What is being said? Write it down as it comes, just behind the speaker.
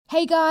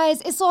Hey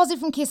guys, it's Ozzy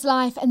from Kiss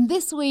Life, and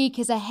this week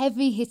is a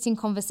heavy-hitting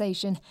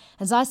conversation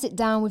as I sit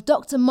down with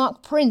Dr.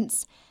 Mark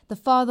Prince, the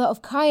father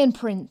of Kyan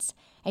Prince,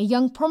 a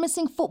young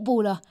promising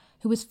footballer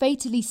who was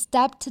fatally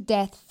stabbed to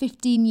death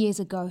 15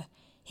 years ago.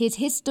 Here's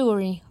his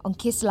story on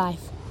Kiss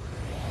Life.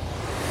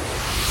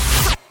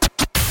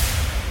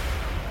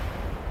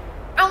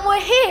 And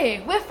we're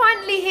here. We're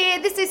finally here.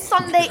 This is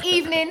Sunday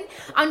evening.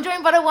 I'm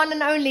joined by the one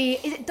and only.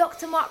 Is it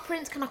Dr. Mark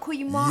Prince? Can I call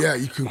you Mark? Yeah,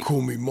 you can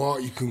call me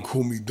Mark. You can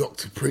call me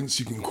Dr. Prince.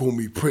 You can call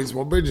me Prince.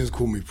 My brothers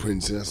call me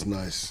Prince, and that's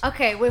nice.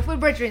 Okay, well, if we're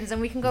brethren, then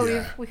we can go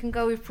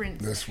with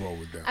Prince. Let's roll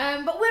with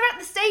that. But we're at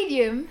the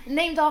stadium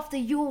named after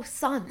your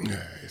son.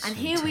 Yeah, it's and fantastic.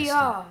 Here we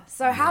are.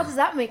 So how does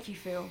that make you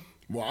feel?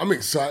 Well, I'm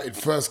excited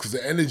first because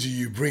the energy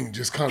you bring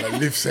just kind of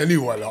lifts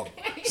anyone up.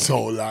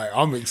 So,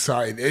 I'm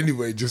excited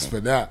anyway just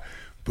for that.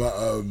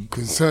 But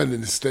concerning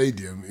the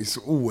stadium, it's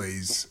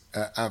always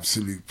an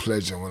absolute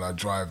pleasure when I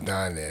drive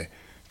down there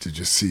to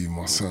just see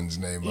my son's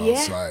name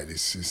outside.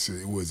 It's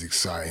always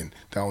exciting.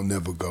 That will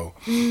never go.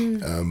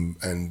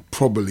 And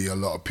probably a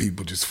lot of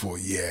people just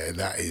thought, yeah,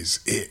 that is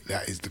it.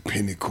 That is the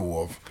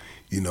pinnacle of,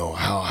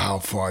 how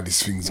far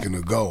this thing's going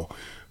to go.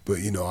 But,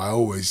 I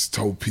always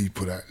told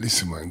people that,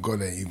 listen, man,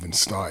 God ain't even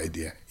started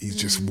yet. He's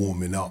just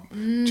warming up. Do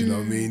you know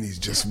what I mean? He's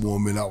just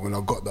warming up. When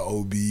I got the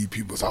OBE,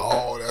 people say,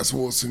 oh, that's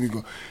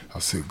awesome. I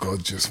said,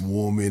 God's just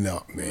warming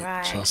up, mate.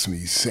 Right. Trust me,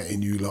 he's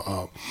setting you lot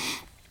up.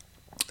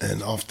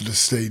 And after the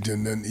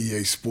stadium, then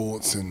EA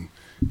Sports, and,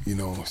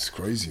 it's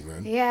crazy,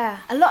 man. Yeah,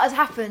 a lot has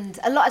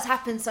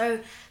happened. So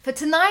for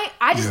tonight,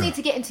 I just need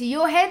to get into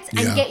your head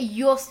and get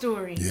your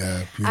story.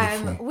 Yeah,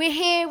 beautiful. We're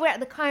here, we're at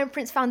the Kyan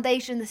Prince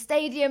Foundation, the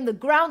stadium, the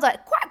grounds are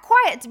quite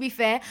quiet, to be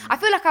fair. I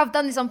feel like I've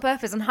done this on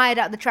purpose and hired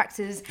out the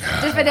tractors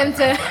just for them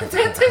to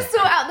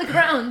sort out the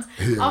grounds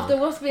after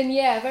what's been,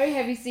 a very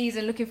heavy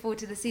season. Looking forward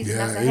to the season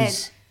that's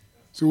ahead.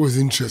 It's always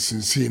interesting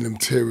seeing them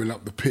tearing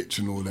up the pitch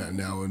and all that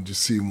now and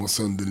just seeing what's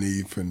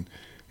underneath, and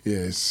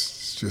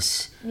it's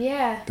just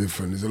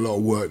different. There's a lot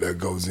of work that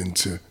goes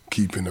into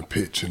keeping a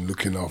pitch and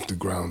looking after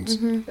grounds.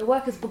 Mm-hmm. The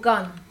work has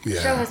begun. The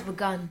show has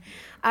begun.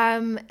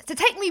 So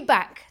take me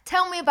back.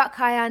 Tell me about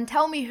Kyan.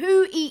 Tell me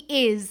who he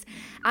is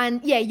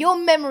and, your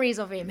memories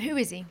of him. Who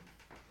is he?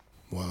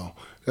 Wow.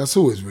 That's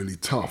always really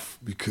tough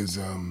because,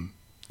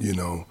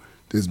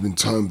 there's been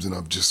times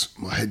when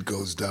my head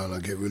goes down, I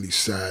get really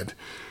sad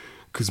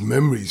because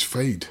memories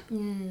fade.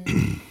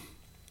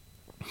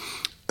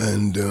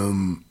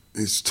 And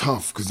it's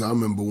tough because I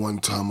remember one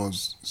time I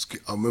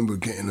remember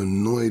getting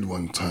annoyed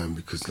one time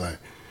because I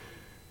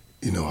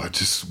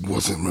just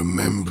wasn't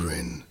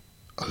remembering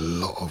a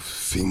lot of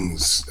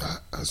things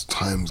as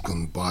time's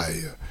gone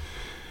by.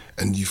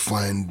 And you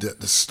find that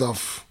the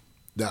stuff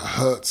that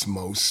hurts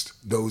most,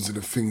 those are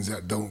the things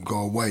that don't go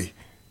away.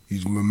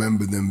 You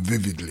remember them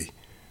vividly.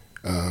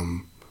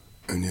 And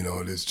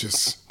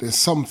there's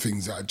some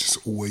things that are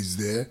just always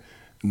there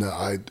and that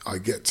I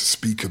get to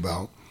speak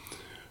about.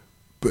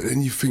 But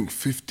then you think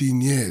 15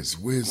 years,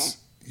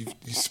 you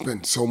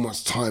spent so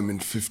much time in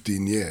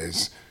 15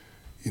 years,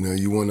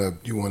 you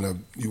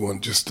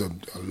want just a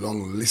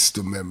long list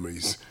of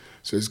memories.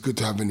 So it's good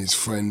to having his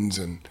friends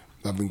and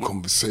having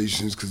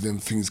conversations because then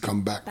things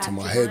come back to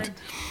my head.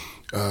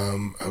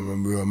 And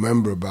we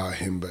remember about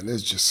him, but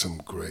there's just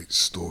some great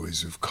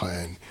stories with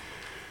Kyan.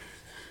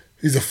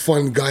 He's a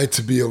fun guy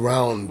to be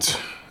around,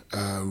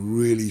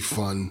 really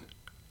fun.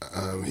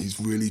 He's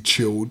really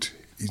chilled.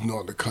 He's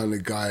not the kind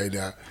of guy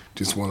that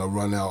just want to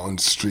run out on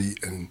the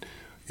street and,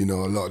 a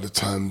lot of the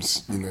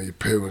times, your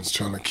parents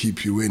trying to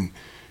keep you in.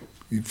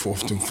 You'd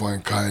often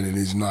find Kyan in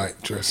his night,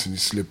 dressed in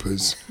his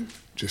slippers,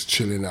 just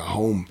chilling at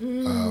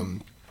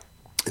home.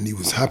 And he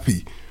was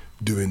happy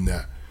doing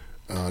that,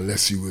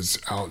 unless he was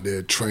out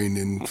there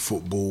training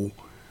football.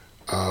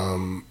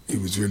 He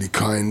was really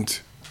kind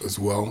as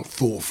well,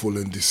 thoughtful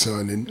and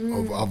discerning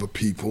of other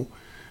people.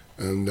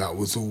 And that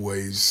was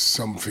always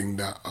something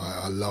that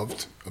I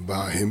loved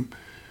about him.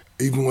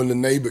 Even when the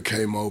neighbour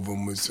came over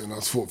and I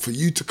thought, for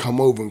you to come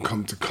over and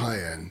come to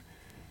Kyan,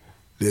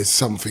 there's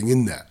something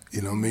in that,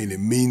 you know what I mean? It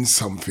means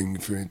something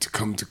for him to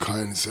come to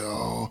Kyan and say,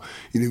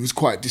 he was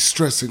quite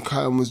distressed, and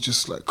Kyan was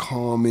just like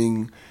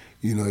calming,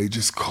 he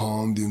just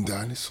calmed him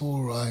down, it's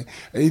all right.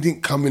 And he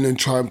didn't come in and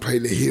try and play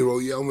the hero,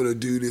 I'm going to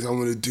do this, I'm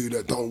going to do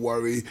that, don't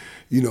worry,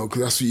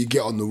 because that's what you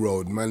get on the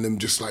road, man. Them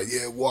just like,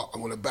 I'm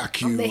going to back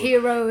you. I'm the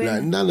hero.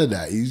 Like, none of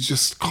that. He was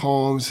just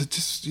calm, he said,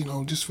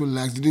 just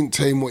relax. He didn't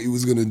tell him what he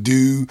was going to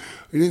do.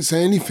 He didn't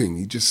say anything.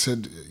 He just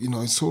said,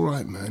 it's all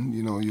right, man,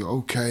 you're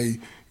okay.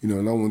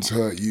 No one's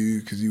hurt you,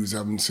 because he was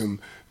having some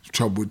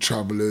trouble with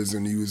travellers,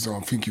 and I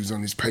think he was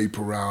on his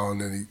paper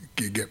round, and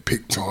he'd get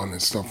picked on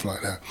and stuff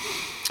like that.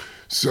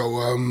 So,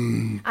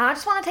 and I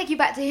just want to take you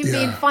back to him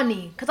being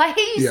funny, because I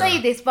hear you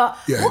say this, but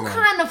what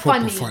kind of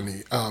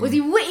funny? Was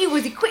he witty?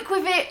 Was he quick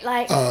with it?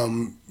 Like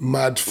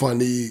mad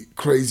funny,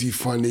 crazy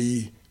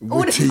funny, witty.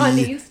 All the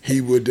funnies.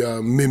 He would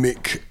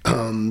mimic.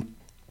 I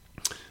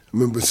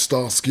remember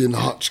Starsky and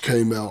Hutch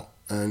came out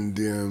and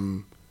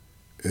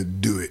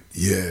do it.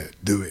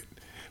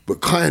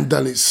 But Kyan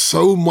done it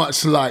so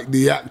much like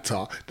the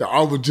actor that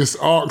I would just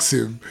ask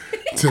him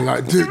to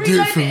like do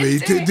it for me,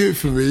 do it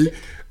for me,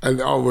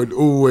 and I would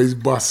always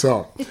bust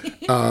up.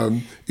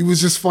 He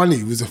was just funny.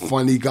 He was a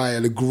funny guy,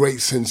 had a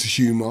great sense of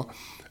humour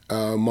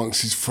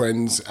amongst his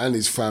friends and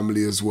his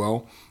family as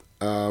well.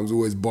 He was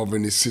always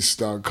bothering his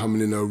sister,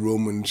 coming in her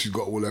room, and she's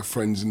got all her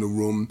friends in the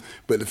room.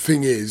 But the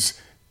thing is,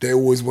 they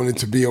always wanted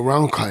to be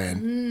around Kyan.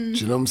 Do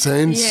you know what I'm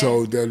saying? Yeah.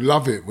 So they'd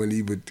love it when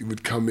he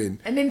would come in.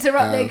 And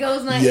interrupt their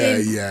girls' night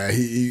in. Yeah.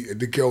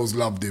 The girls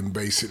loved him,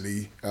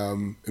 basically.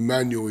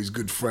 Emmanuel, his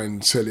good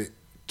friend, said it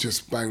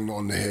just banged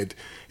on the head.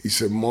 He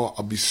said, Mark,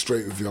 I'll be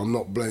straight with you. I'm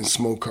not blowing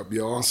smoke up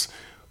your ass.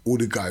 All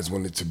the guys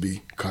wanted to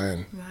be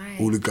Kyan. Right.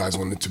 All the guys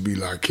wanted to be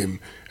like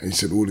him. And he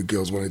said all the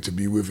girls wanted to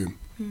be with him.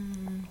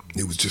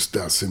 It was just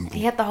that simple.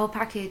 He had the whole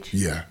package.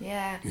 Yeah.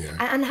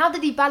 And how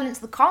did he balance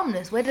the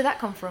calmness? Where did that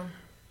come from?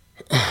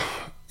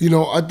 You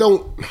know, I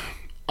don't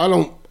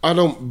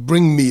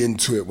bring me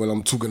into it when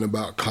I'm talking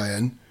about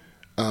Kyan.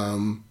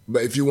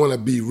 But if you want to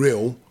be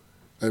real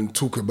and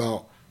talk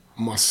about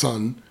my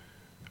son,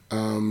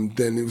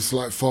 then it was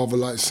like father,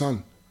 like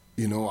son.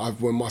 You know,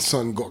 when my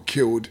son got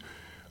killed,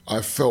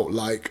 I felt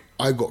like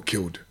I got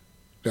killed.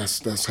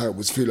 That's how it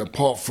was feeling.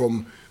 Apart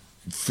from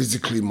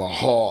physically my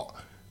heart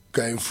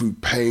going through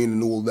pain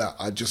and all that,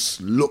 I just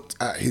looked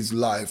at his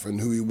life and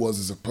who he was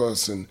as a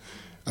person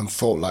and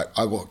felt like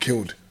I got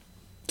killed.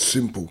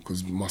 Simple,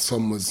 because my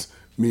son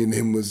me and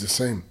him was the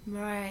same.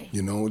 Right.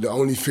 You know, the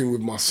only thing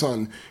with my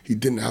son, he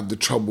didn't have the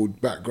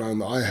troubled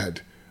background that I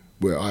had,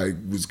 where I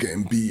was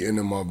getting beaten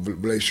and my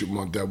relationship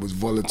with my dad was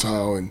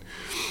volatile and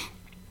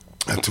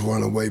had to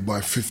run away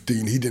by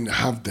 15. He didn't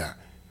have that.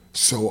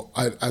 So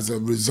as a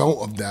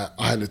result of that,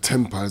 I had a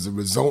temper. As a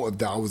result of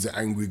that, I was an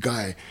angry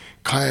guy.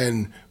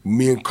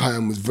 Me and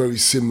Kyan was very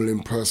similar in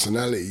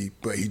personality,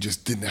 but he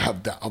just didn't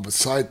have that other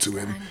side to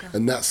him. Anger.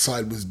 And that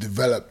side was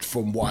developed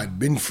from what I'd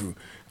been through.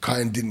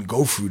 Kyan didn't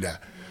go through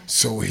that.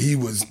 So he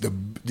was the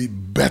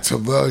better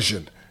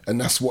version. And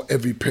that's what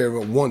every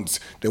parent wants.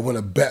 They want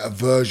a better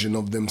version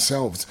of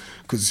themselves.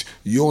 Because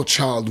your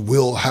child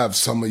will have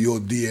some of your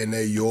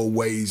DNA, your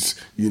ways,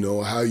 you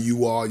know, how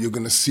you are. You're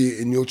going to see it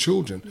in your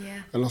children.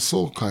 Yeah. And I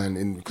saw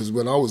Kyan, because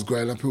when I was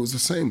growing up, it was the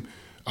same.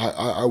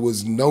 I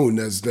was known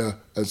as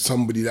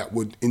somebody that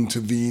would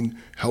intervene,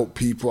 help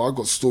people. I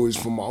got stories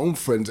from my own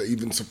friends that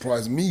even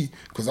surprised me,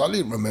 because I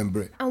didn't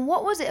remember it. And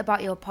what was it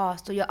about your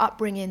past or your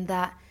upbringing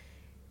that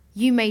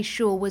you made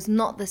sure was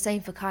not the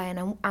same for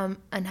Kyan,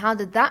 and how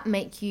did that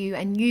make you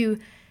and your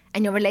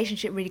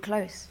relationship really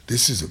close?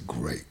 This is a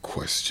great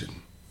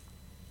question.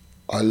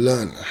 I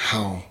learned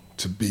how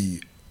to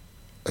be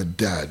a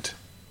dad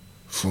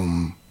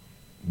from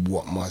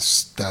what my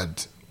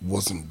dad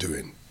wasn't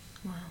doing.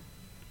 Wow.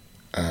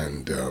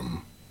 And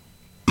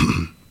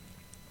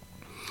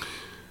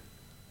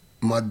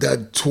my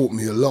dad taught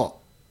me a lot.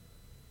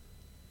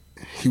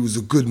 He was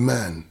a good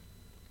man.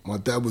 My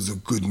dad was a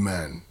good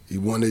man. He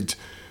wanted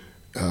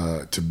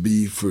to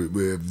be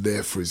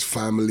there for his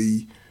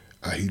family.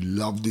 He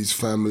loved his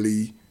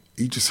family.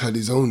 He just had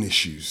his own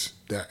issues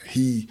that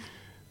he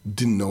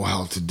didn't know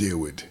how to deal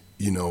with.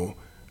 You know,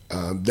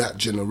 that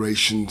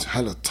generation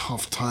had a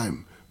tough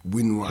time.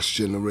 Windrush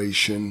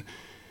generation,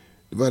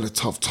 they've had a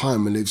tough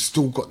time, and they've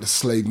still got the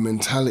slave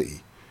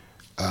mentality.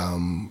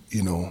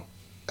 You know,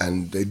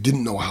 and they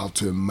didn't know how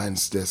to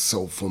emancipate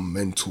themselves from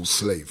mental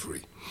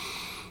slavery.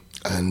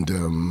 And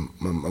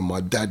my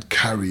dad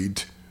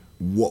carried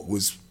what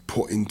was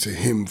put into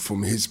him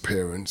from his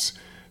parents,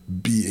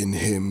 beating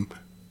him,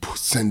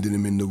 sending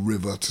him in the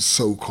river to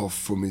soak off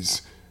from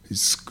his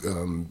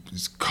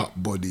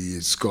cut body,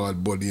 his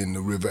scarred body in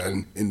the river.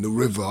 And in the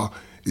river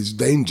is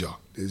danger.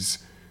 There's,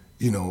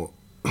 you know,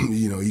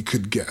 he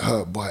could get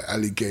hurt by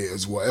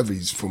alligators, whatever.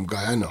 He's from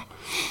Guyana.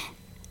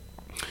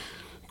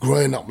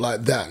 Growing up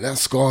like that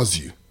scars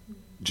you.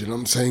 Do you know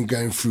what I'm saying?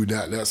 Going through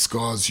that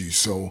scars you.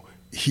 So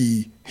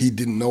he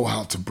didn't know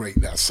how to break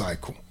that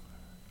cycle,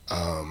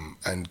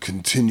 and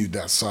continued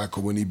that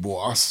cycle when he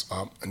brought us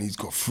up. And he's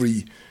got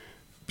 3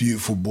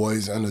 beautiful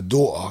boys and a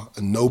daughter,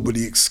 and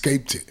nobody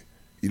escaped it.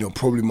 You know,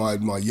 probably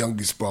my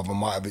youngest brother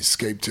might have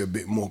escaped it a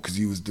bit more because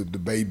he was the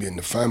baby in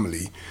the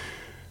family.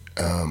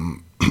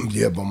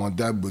 Yeah, but my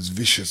dad was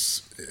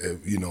vicious,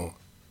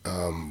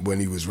 when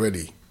he was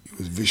ready. He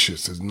was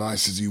vicious, as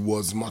nice as he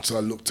was, as much as I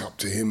looked up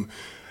to him.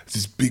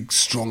 This big,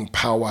 strong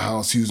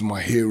powerhouse, he was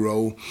my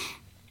hero.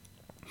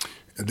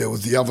 And there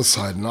was the other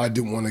side, and I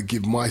didn't want to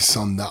give my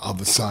son that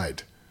other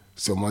side.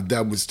 So my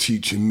dad was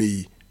teaching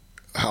me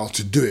how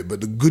to do it.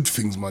 But the good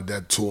things my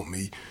dad taught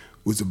me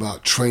was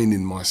about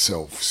training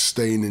myself,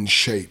 staying in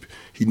shape.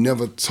 He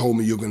never told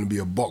me you're going to be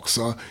a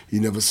boxer. He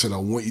never said, I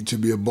want you to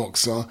be a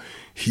boxer.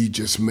 He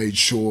just made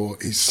sure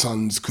his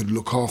sons could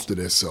look after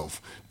themselves,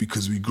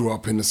 because we grew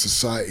up in a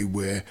society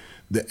where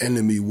the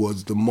enemy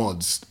was the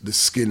mods, the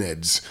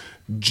skinheads,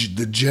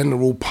 the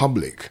general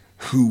public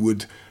who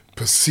would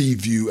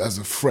perceive you as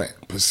a threat,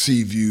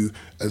 perceive you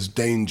as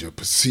danger,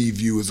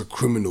 perceive you as a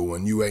criminal,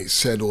 and you ain't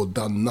said or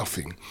done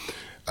nothing.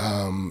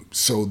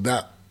 So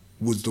that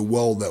was the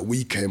world that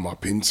we came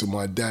up in. So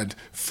my dad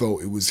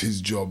felt it was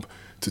his job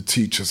to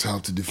teach us how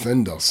to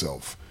defend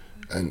ourselves,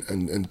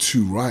 and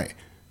too right,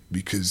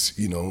 because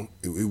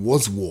it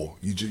was war.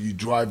 You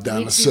drive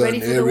down a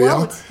certain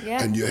area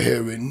and you're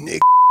hearing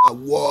Nick.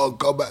 War,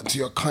 go back to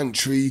your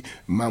country.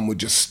 Man would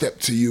just step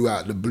to you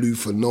out the blue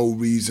for no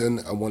reason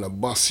and want to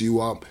bust you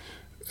up,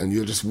 and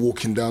you're just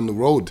walking down the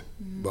road.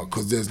 But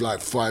because there's like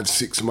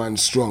 5-6 man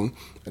strong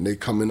and they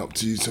coming up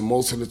to you, so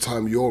most of the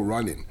time you're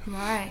running.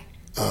 Right.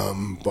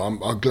 But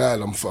I'm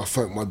glad. I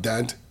thank my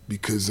dad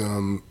because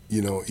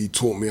he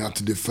taught me how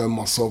to defend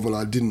myself, and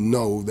I didn't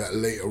know that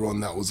later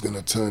on that was going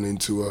to turn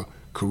into a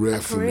career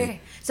for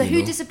me. So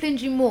who disciplined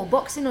you more,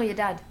 boxing or your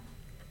dad?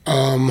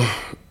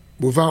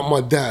 Without my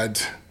dad,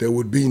 there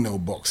would be no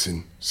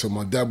boxing. So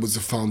my dad was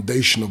the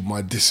foundation of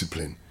my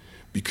discipline,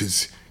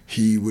 because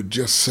he would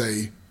just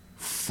say,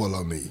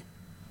 follow me.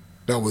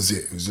 That was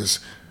it. It was just,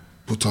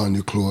 put on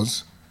your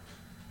clothes,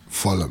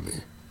 follow me.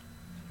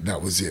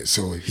 That was it.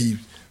 So he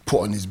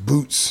put on his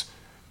boots.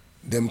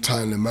 Them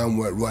time the man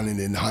weren't running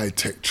in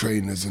high-tech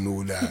trainers and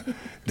all that,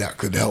 that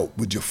could help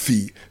with your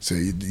feet. So,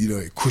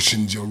 it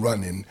cushions your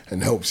running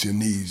and helps your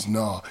knees.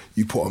 Nah,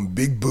 you put on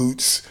big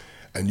boots,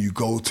 and you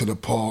go to the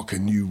park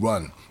and you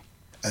run.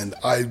 And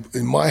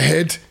in my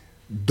head,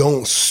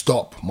 don't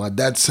stop. My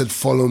dad said,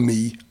 follow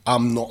me,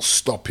 I'm not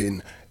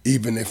stopping,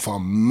 even if I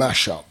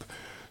mash up.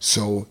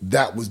 So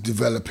that was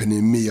developing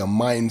in me a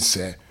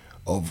mindset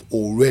of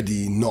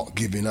already not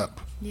giving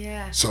up.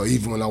 Yeah. So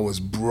even when I was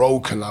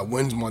broken, like,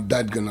 when's my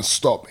dad gonna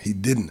stop? He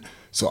didn't.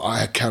 So I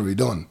had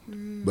carried on.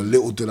 But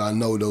little did I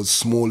know those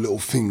small little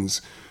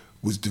things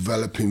was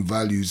developing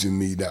values in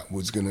me that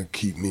was gonna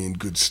keep me in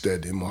good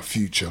stead in my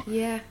future.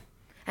 Yeah.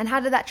 And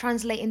how did that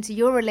translate into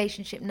your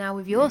relationship now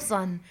with your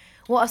son?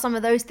 What are some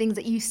of those things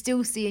that you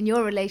still see in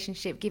your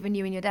relationship, given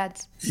you and your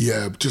dad's?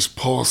 Yeah, just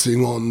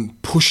passing on,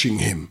 pushing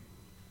him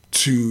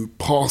to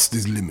past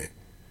his limit.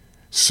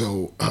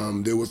 So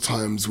there were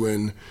times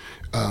when,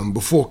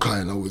 before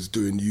Kyan, I was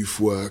doing youth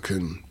work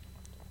and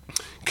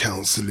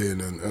counselling,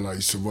 and I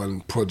used to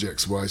run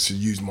projects where I used to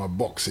use my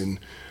boxing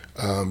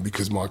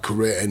because my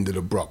career ended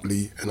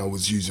abruptly, and I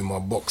was using my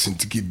boxing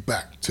to give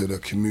back to the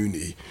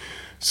community.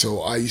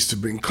 So I used to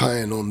bring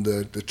Kyan on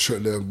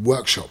the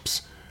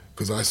workshops,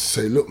 because I used to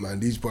say, look, man,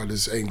 these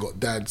brothers ain't got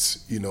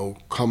dads,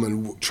 come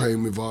and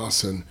train with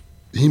us. And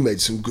he made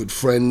some good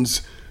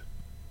friends,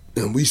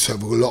 and we used to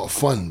have a lot of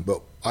fun.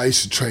 But I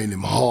used to train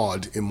him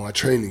hard in my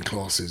training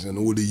classes, and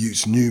all the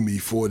youths knew me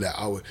for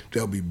that.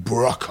 They'll be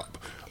broke up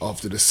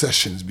after the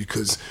sessions,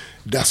 because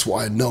that's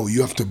what I know.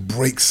 You have to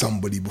break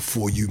somebody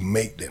before you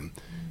make them.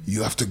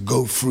 You have to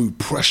go through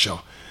pressure,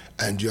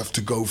 and you have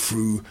to go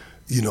through,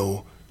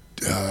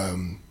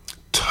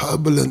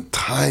 turbulent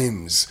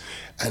times,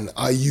 and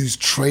I use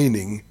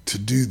training to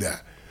do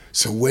that.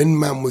 So when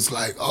man was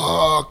like,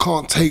 I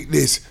can't take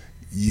this,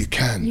 you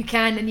can, and you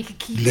can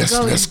keep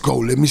going. Let's go.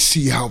 Let me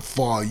see how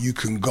far you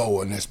can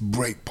go, and let's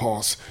break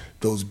past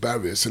those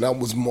barriers. So that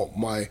was what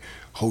my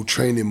whole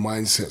training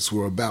mindsets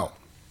were about.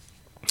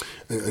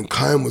 And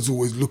Kyan was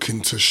always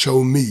looking to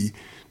show me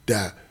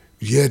that,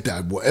 yeah,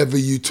 Dad, whatever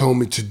you told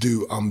me to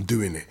do, I'm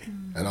doing it.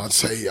 And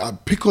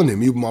I'd pick on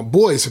him. He was my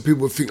boy, so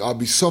people would think I'd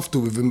be softer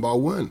with him, but I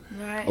weren't.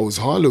 Right. I was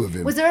harder with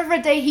him. Was there ever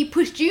a day he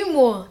pushed you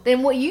more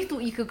than what you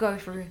thought you could go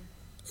through?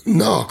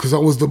 No, because I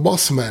was the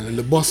boss man, and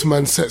the boss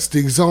man sets the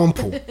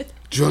example.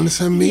 Do you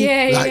understand me?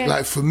 Yeah,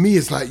 Like for me,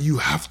 it's like you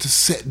have to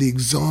set the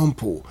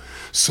example.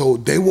 So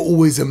they were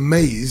always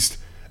amazed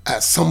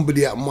at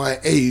somebody at my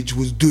age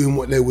was doing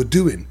what they were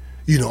doing.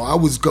 I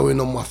was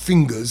going on my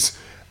fingers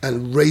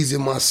and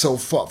raising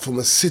myself up from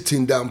a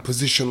sitting down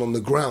position on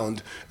the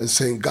ground and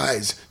saying,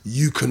 guys,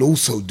 you can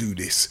also do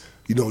this.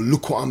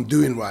 Look what I'm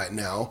doing right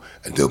now.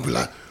 And they'll be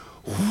like,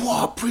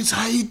 what, Prince,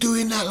 how you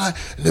doing that?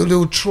 And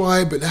they'll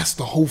try, but that's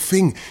the whole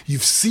thing.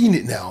 You've seen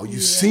it now.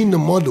 You've seen the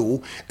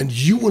model, and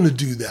you want to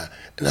do that.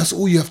 And that's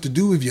all you have to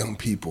do with young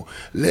people.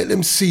 Let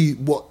them see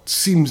what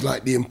seems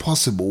like the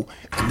impossible,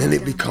 and then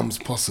it becomes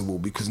possible,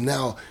 because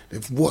now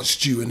they've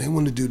watched you and they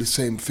want to do the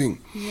same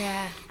thing.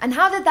 Yeah. And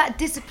how did that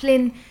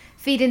discipline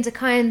feed into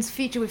Kyan's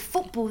future with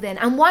football then?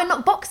 And why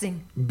not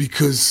boxing?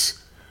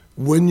 Because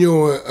when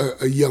you're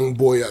a young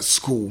boy at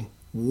school,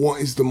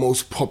 what is the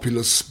most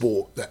popular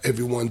sport that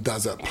everyone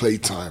does at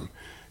playtime?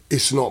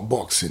 It's not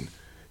boxing,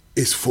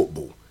 it's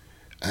football.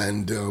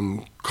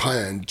 And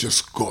Kyan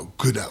just got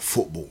good at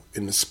football.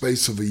 In the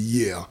space of a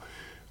year,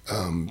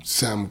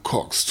 Sam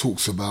Cox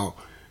talks about,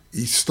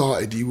 he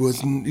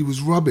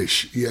was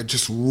rubbish. He had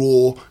just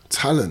raw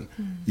talent.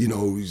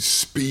 His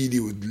speed, he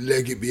would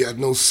leg it, but he had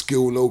no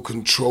skill, no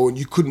control, and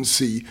you couldn't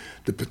see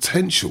the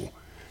potential.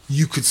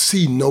 You could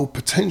see no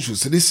potential.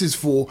 So this is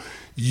for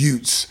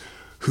youths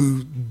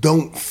who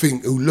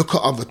look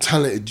at other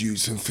talented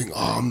youths and think,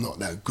 I'm not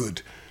that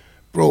good.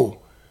 Bro,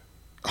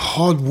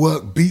 hard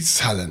work beats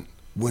talent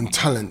when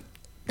talent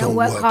don't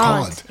work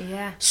hard.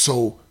 Yeah.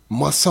 So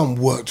my son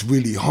worked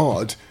really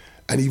hard,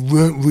 and he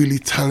weren't really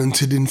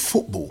talented in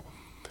football.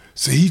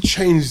 So he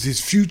changed his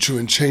future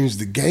and changed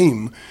the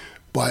game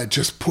by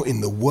just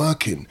putting the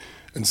work in.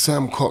 And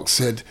Sam Cox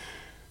said,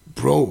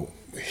 bro,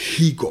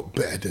 he got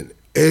better than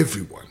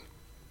everyone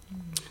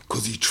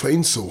because he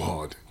trained so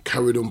hard,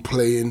 carried on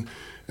playing,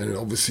 and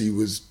obviously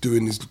was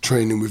doing his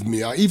training with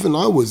me. I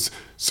was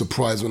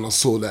surprised when I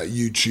saw that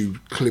YouTube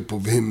clip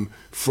of him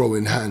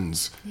throwing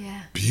hands.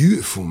 Yeah.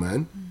 Beautiful,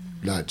 man.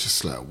 Like,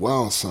 just like,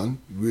 wow, son,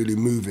 really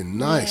moving,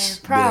 nice.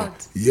 Yeah, proud.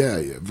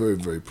 Yeah, very,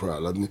 very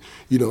proud. I mean,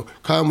 you know,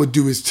 Kyan would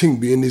do his thing,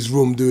 be in his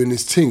room doing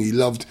his thing. He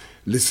loved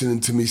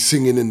listening to me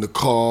singing in the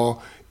car.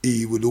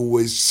 He would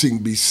always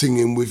be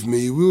singing with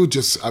me. We were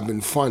just having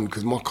fun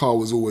because my car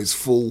was always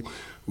full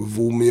with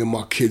all me and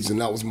my kids,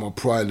 and that was my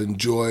pride and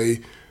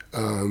joy.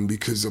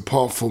 Because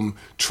apart from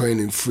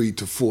training 3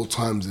 to 4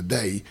 times a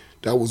day,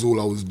 that was all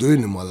I was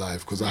doing in my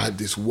life because I had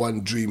this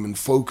one dream and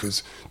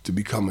focus to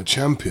become a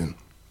champion.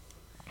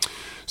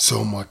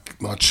 So my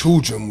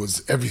children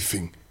was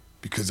everything,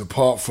 because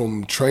apart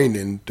from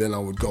training, then I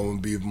would go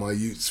and be with my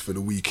youths for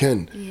the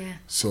weekend. Yeah.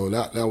 So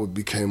that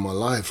became my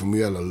life, and we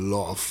had a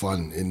lot of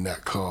fun in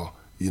that car.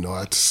 You know,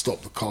 I had to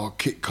stop the car,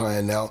 kick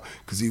Kyan out,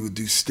 because he would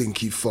do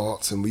stinky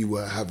farts and we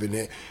weren't having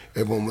it.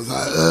 Everyone was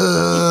like,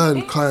 ugh,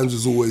 and Kyan's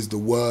was always the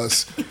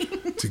worst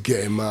to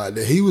get him out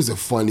there. He was a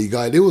funny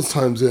guy. There was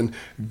times when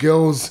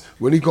girls,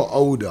 when he got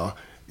older,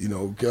 you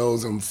know,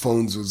 girls and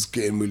phones was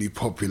getting really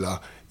popular.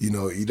 You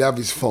know, he'd have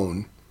his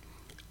phone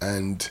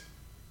and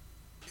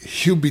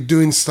he'll be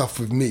doing stuff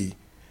with me,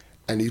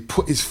 and he'd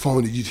put his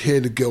phone and you'd hear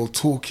the girl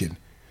talking.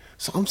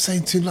 So I'm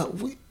saying to him, like,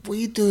 what are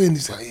you doing?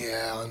 He's like,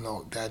 yeah, I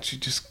know, Dad. She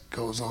just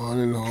goes on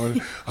and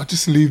on. I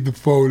just leave the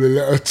phone and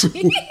let her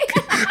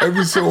talk.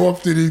 Every so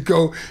often he'd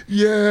go,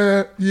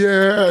 yeah,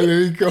 and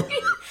then he'd go.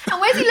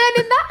 And where's he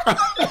learning that?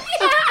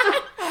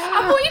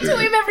 I thought you taught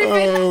him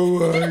everything. Oh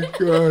my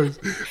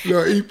gosh.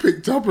 No, he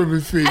picked up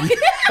everything.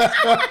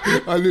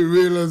 I didn't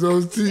realise I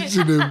was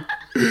teaching him.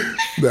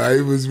 Nah,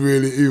 he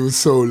was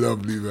so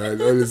lovely,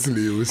 man.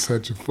 Honestly, he was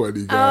such a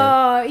funny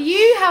guy. Oh,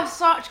 you have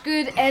such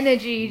good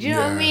energy. Do you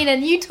know what I mean?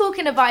 And you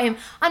talking about him,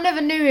 I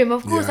never knew him.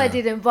 Of course I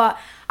didn't, but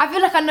I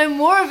feel like I know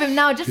more of him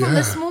now just from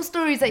the small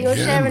stories that you're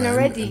sharing, man,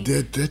 already.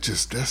 They're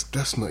just,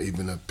 that's not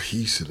even a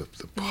piece of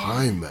the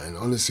pie, man.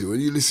 Honestly, when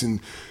you listen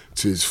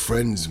to his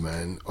friends,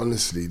 man,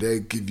 honestly, they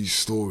give you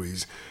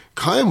stories.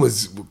 Kyan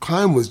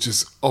was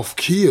just off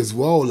key as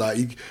well.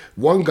 Like,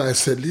 one guy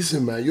said,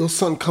 listen, man, your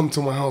son come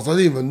to my house. I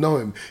didn't even know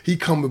him. He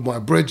come with my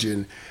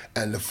brethren,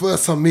 and the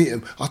first time I meet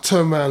him, I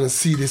turn around and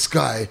see this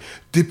guy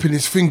dipping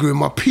his finger in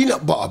my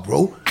peanut butter,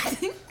 bro.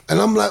 And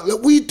I'm like,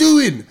 look, what are you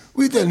doing?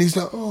 He's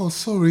like, oh,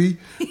 sorry.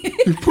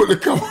 He put the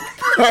cover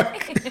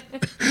back.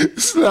 I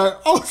was like,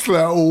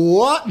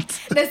 what?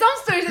 There's some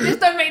stories that just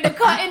don't make the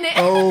cut, innit?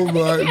 Oh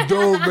my,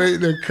 don't make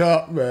the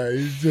cut,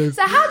 man.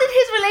 So how did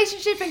his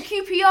relationship and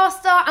QPR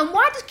start, and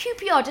why does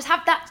QPR just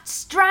have that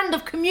strand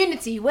of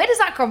community? Where does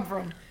that come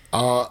from?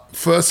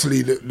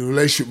 Firstly, the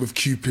relationship with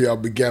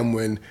QPR began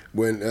when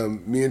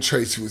me and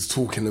Tracy was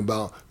talking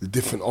about the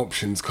different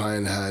options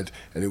Kyan had,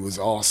 and it was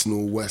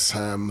Arsenal, West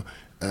Ham,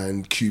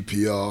 and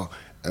QPR,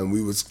 and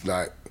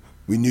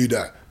we knew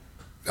that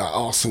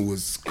Arsenal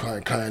was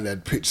Kyan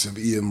had pictures of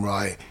Ian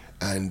Wright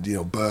and, you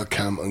know,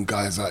 Bergkamp and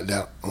guys like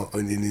that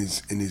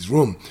in his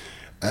room,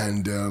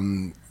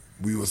 and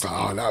we was like,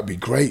 oh, that'd be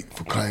great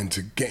for Kyan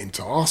to get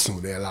into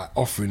Arsenal. They're like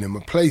offering him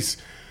a place,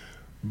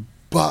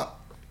 but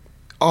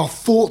our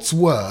thoughts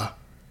were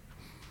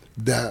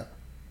that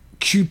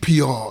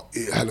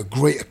QPR had a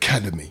great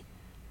academy.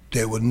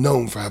 They were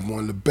known for having one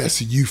of the best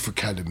youth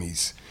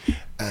academies.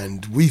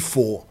 And we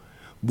thought,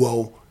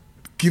 well,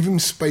 give him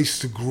space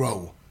to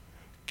grow.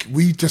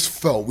 We just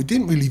felt, we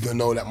didn't really even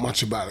know that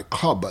much about the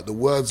club, but the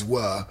words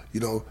were, you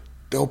know,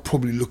 they'll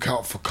probably look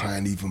out for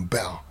Kyan even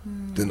better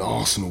than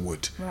Arsenal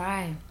would.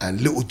 Right.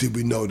 And little did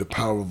we know the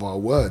power of our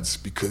words,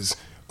 because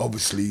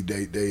obviously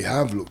they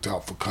have looked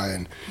out for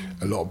Kyan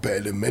a lot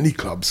better than many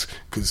clubs,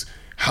 because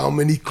how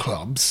many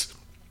clubs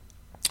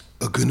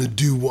are going to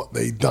do what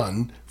they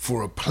done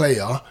for a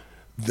player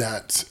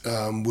that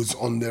was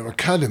on their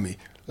academy?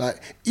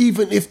 Like,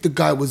 even if the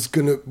guy was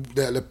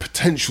they had the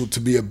potential to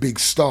be a big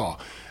star,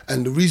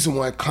 and the reason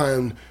why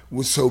Kyan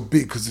was so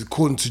big, because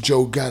according to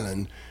Joe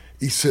Gallen,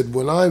 he said,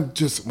 when I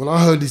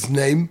heard his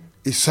name,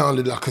 it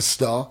sounded like a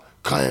star.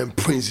 Kyan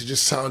Prince, it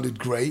just sounded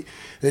great.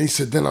 Then he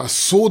said, then I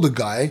saw the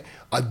guy,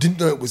 I didn't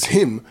know it was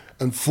him,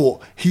 and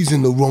thought, he's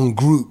in the wrong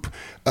group.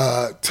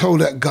 Tell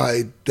that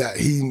guy that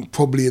he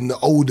probably in the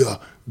older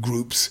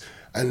groups.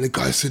 And the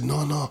guy said,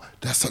 no,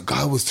 that's that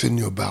guy I was telling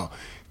you about,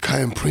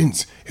 Kyan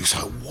Prince. He was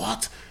like,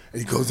 what?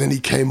 And he goes, then he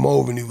came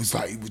over and he was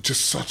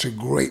just such a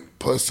great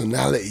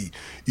personality.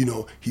 You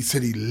know, he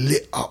said he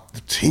lit up the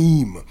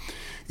team.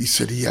 He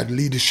said he had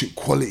leadership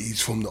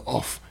qualities from the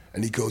off.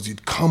 And he goes,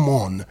 he'd come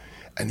on,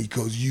 and he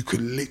goes, you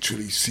could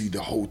literally see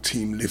the whole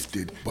team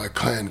lifted by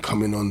Kyan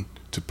coming on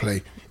to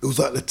play. It was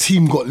like the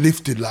team got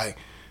lifted, like,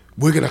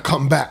 we're going to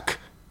come back.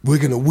 We're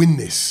going to win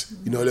this.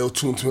 You know, they were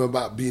talking to him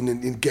about being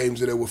in games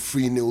where they were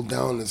 3-0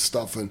 down and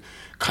stuff, and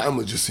Kyan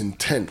was just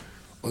intent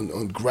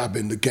on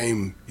grabbing the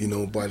game, you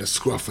know, by the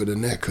scruff of the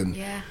neck and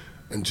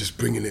just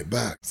bringing it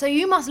back. So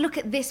you must look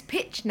at this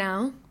pitch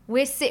now.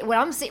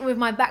 I'm sitting with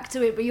my back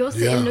to it, but you're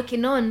sitting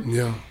looking on.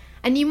 Yeah.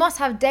 And you must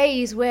have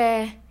days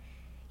where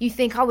you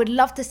think, I would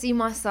love to see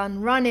my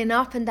son running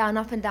up and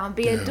down,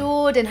 be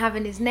adored and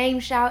having his name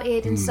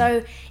shouted. And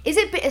so is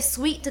it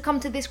bittersweet to come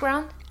to this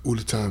ground? All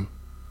the time.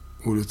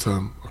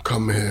 I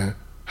come here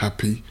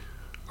happy.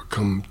 I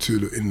come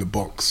in the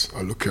box.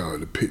 I look out at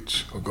the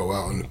pitch. I go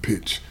out on the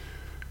pitch.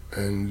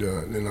 And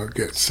then I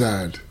get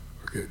sad.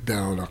 I get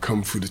down. I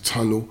come through the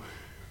tunnel.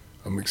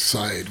 I'm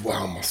excited.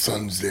 Wow, my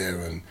son's there.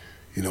 And,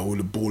 all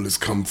the ballers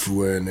come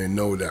through here and they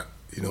know that,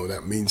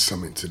 that means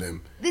something to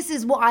them. This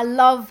is what I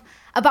love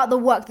about the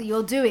work that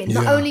you're doing.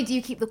 Not only do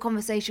you keep the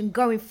conversation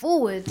going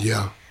forward,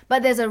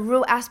 but there's a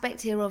real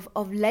aspect here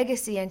of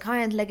legacy and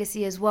Kiyan's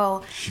legacy as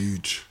well.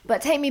 Huge.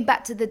 But take me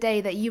back to the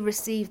day that you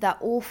received that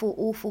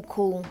awful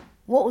call.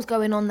 What was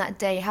going on that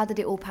day? How did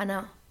it all pan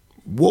out?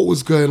 What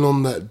was going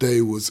on that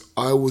day was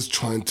I was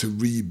trying to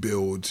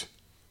rebuild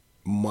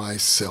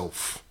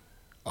myself.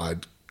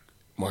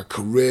 My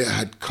career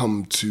had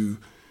come to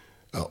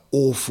an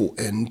awful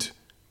end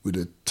with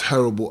a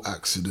terrible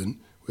accident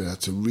where I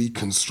had to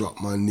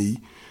reconstruct my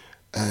knee,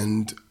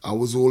 and I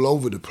was all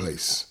over the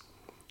place.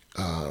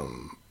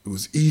 It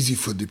was easy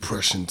for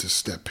depression to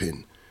step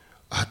in.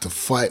 I had to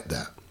fight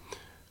that.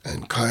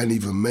 And Kiyan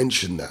even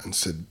mentioned that and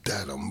said,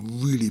 Dad,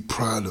 I'm really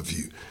proud of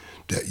you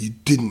that you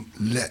didn't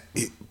let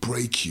it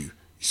break you. You're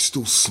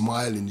still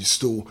smiling, you're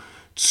still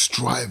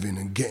striving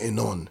and getting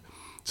on.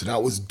 So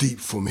that was deep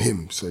from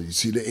him. So you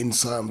see the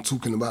insight I'm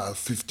talking about, a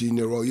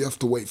 15-year-old, you have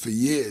to wait for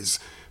years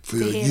for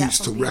your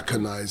youth to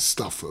recognize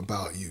stuff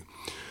about you.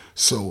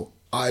 So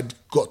I'd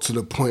got to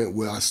the point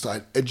where I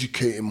started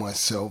educating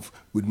myself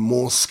with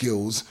more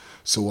skills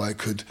so I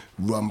could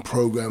run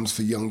programs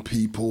for young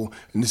people.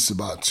 And this is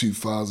about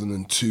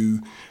 2002.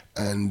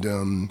 And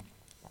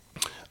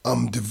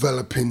I'm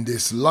developing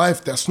this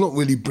life that's not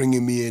really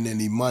bringing me in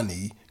any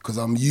money because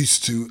I'm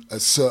used to a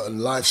certain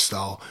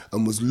lifestyle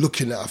and was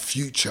looking at a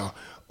future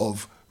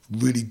of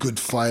really good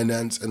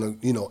finance and,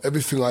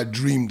 everything I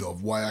dreamed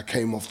of, why I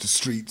came off the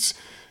streets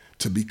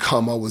to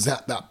become. I was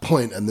at that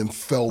point and then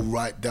fell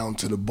right down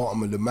to the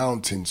bottom of the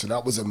mountain. So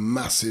that was a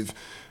massive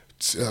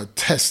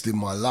test in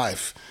my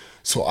life.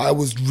 So I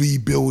was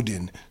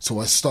rebuilding. So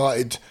I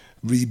started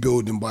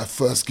rebuilding by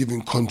first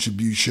giving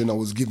contribution. I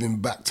was giving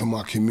back to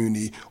my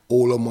community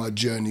all of my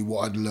journey,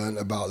 what I'd learned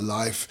about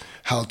life,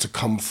 how to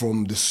come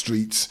from the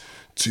streets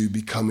to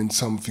becoming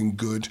something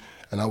good.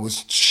 And I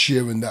was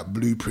sharing that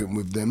blueprint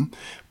with them.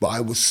 But I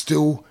was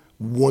still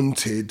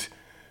wanted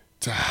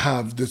to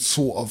have the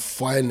sort of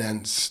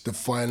the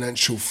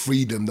financial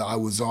freedom that I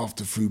was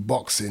after through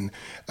boxing,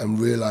 and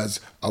realised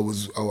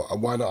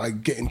why don't I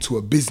get into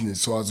a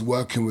business? So I was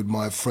working with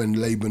my friend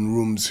Laban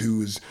Rooms,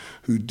 who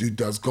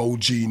does Gold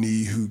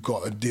Genie, who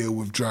got a deal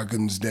with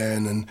Dragons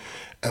Den,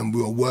 and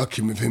we were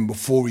working with him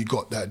before he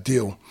got that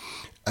deal.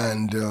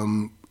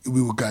 And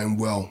we were going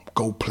well,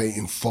 gold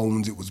plating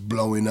phones, it was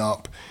blowing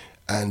up.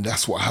 And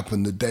that's what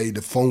happened the day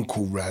the phone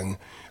call rang.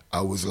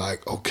 I was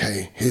like,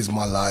 okay, here's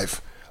my life.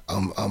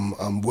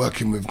 I'm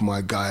working with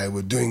my guy.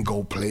 We're doing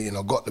gold plating.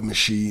 I got the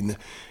machine.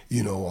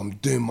 I'm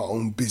doing my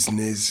own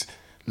business.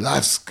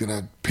 Life's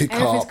gonna pick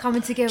up. Everything's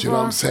coming together. Do you know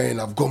what I'm saying?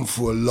 I've gone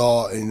through a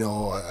lot.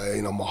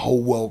 My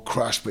whole world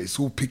crashed, but it's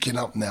all picking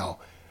up now.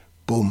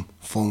 Boom,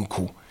 phone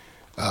call.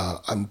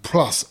 And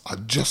plus, I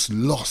just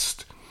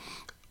lost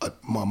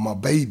my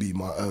baby.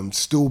 My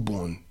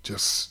stillborn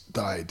just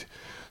died.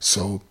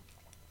 So,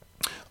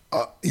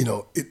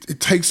 it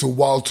takes a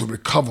while to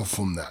recover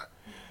from that,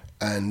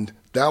 and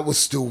that was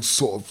still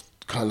sort of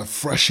kind of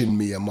fresh in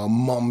me. And my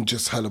mum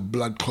just had a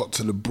blood clot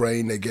to the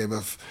brain. They gave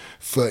her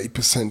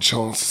 30%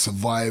 chance of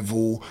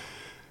survival.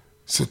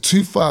 So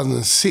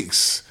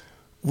 2006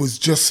 was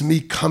just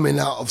me coming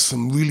out of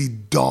some really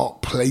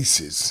dark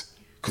places,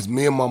 because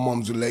me and my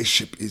mum's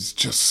relationship is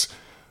just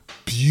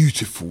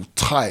beautiful,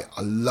 tight.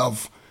 I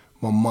love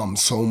my mum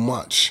so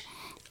much.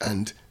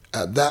 And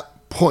at that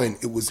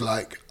point, it was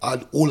like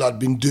all I'd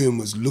been doing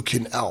was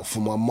looking out for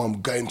my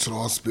mum, going to the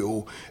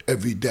hospital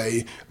every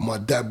day. My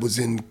dad was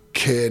in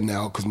care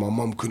now because my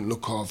mum couldn't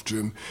look after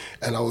him,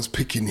 and I was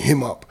picking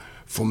him up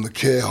from the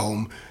care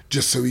home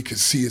just so he could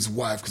see his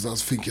wife, because I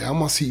was thinking, how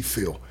must he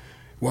feel?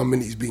 1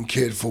 minute he's being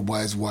cared for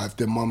by his wife,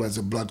 then mum has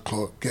a blood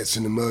clot, gets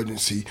an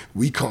emergency.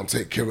 We can't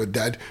take care of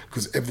dad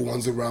because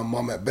everyone's around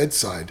mum at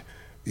bedside,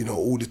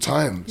 all the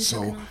time.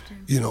 So,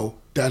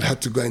 dad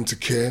had to go into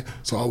care,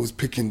 so I was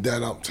picking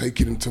dad up,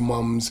 taking him to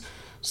mum's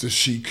so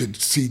she could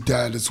see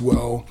dad as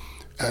well.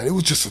 And it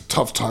was just a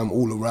tough time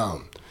all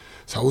around.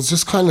 So I was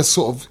just kind of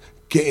sort of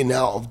getting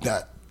out of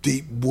that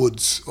deep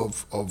woods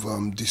of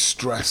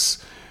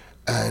distress.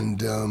 And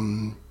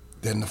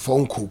then the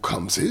phone call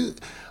comes.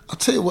 I'll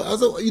tell you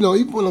what,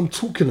 even when I'm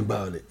talking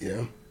about it,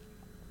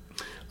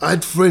 I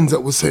had friends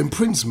that were saying,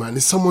 Prince, man,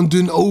 is someone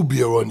doing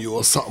Obia on you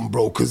or something,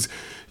 bro? Because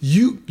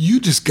you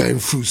just going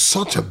through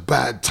such a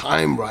bad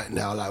time right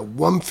now, like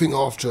one thing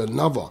after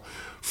another.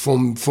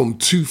 From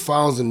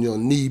 2000, your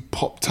knee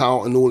popped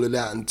out and all of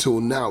that, until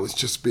now, it's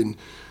just been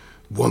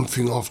one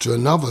thing after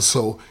another.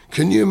 So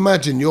can you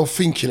imagine, you're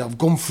thinking, I've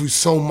gone through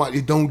so much,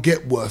 it don't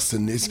get worse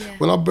than this. Yeah.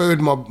 When I buried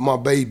my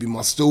baby,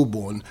 my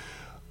stillborn,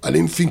 I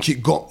didn't think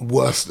it got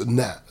worse than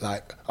that.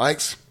 Like, I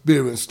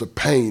experienced a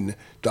pain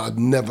that I'd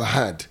never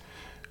had.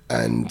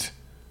 And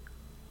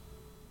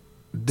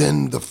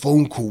then the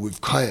phone call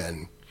with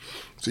Kyan.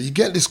 So you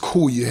get this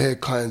call, you hear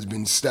Kyan's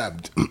been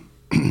stabbed.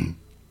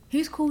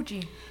 Who's called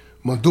you?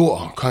 My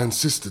daughter, Kyan's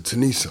sister,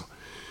 Tanisa.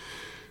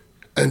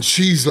 And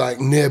she's like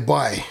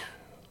nearby,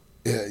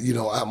 you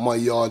know, at my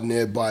yard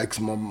nearby, because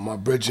my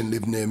brethren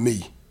live near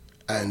me.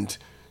 And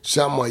she's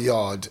at my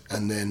yard,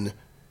 and then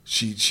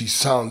she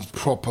sounds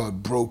proper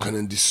broken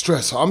and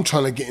distressed. So I'm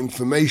trying to get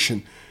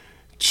information.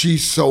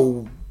 She's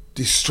so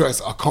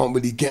distressed, I can't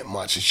really get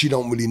much, and she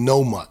don't really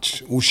know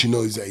much. All she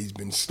knows is that he's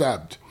been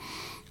stabbed.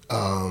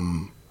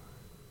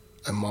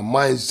 And my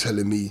mind's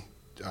telling me,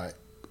 right,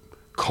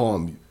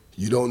 calm,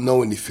 you don't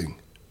know anything.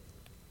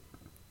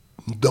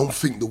 Don't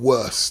think the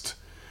worst,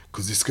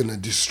 because it's going to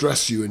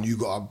distress you and you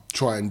got to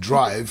try and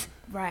drive.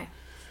 Right.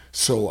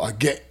 So I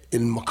get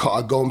in my car,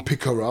 I go and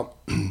pick her up,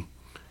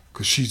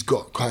 because she's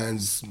got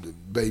Kyan's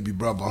baby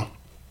brother,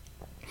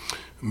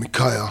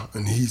 Micaiah,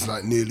 and he's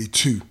like nearly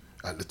 2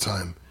 at the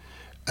time.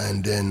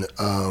 And then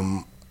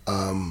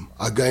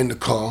I go in the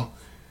car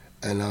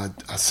and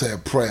I say a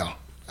prayer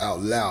out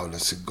loud. I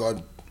said,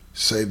 God,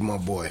 save my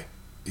boy,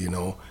 you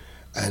know.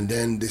 And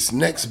then this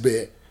next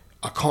bit,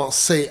 I can't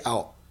say it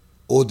out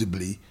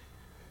audibly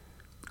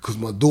because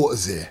my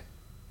daughter's here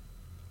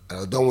and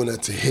I don't want her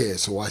to hear.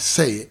 So I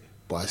say it,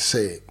 but I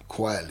say it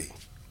quietly.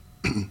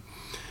 And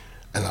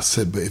I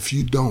said, but if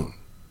you don't,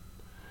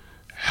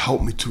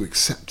 help me to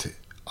accept it.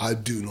 I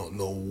do not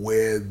know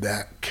where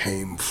that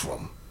came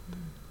from,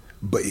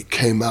 but it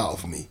came out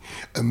of me.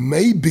 And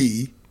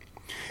maybe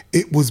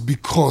it was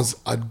because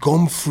I'd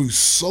gone through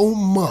so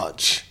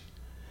much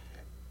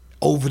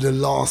over the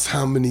last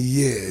how many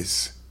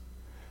years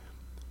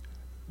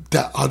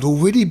that I'd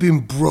already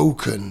been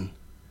broken,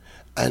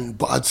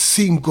 but I'd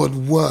seen God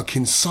work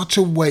in such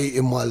a way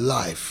in my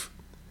life.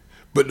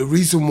 But the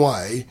reason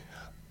why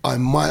I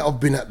might have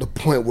been at the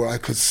point where I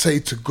could say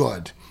to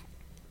God,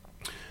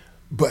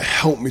 but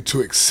help me to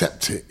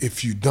accept it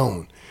if you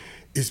don't,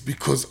 is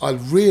because I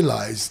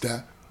realized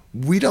that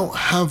we don't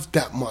have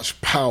that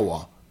much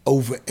power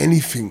over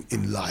anything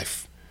in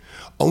life.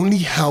 Only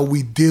how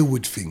we deal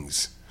with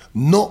things.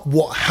 Not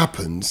what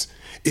happens,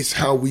 it's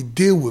how we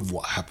deal with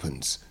what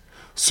happens.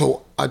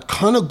 So I'd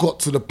kind of got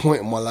to the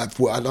point in my life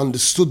where I'd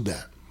understood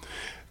that.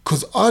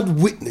 Because I'd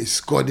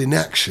witnessed God in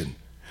action.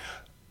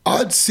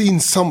 I'd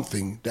seen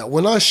something that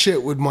when I share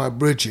it with my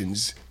brethren,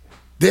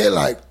 they're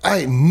like, I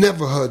ain't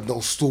never heard no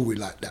story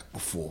like that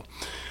before.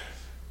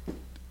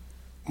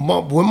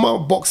 When my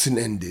boxing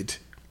ended,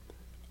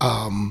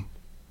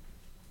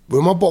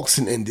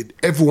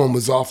 everyone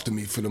was after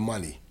me for the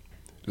money.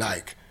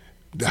 Like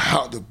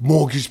the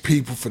mortgage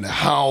people for the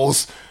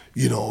house,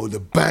 you know,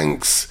 the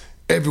banks,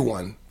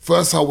 everyone.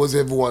 First I was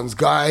everyone's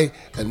guy,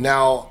 and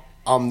now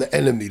I'm the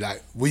enemy.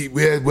 Like,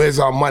 where's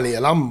our money?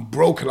 And I'm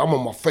broken, I'm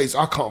on my face,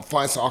 I can't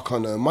find, so I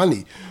can't earn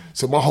money.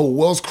 So my whole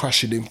world's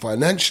crashing in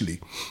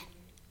financially.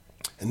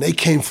 And they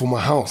came for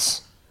my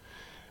house.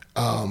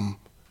 And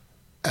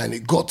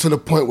it got to the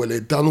point where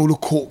they'd done all the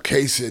court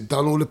cases, they'd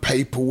done all the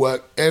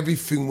paperwork,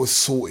 everything was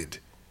sorted.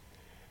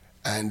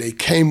 And they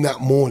came that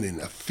morning,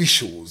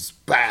 officials,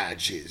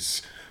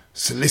 badges,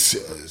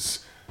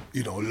 solicitors,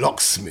 you know,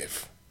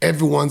 locksmith,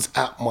 everyone's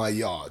at my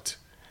yard.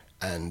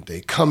 And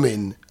they come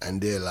in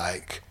and they're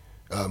like,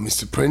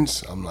 Mr.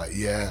 Prince? I'm like,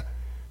 yeah.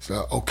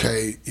 So,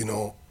 okay, you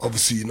know,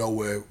 obviously you know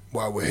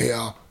why we're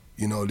here.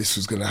 You know, this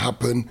was gonna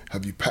happen.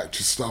 Have you packed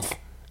your stuff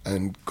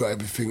and got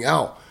everything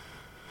out?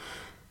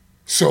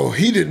 So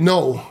he didn't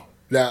know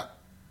that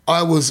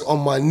I was on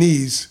my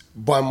knees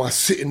by my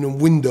sitting room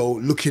window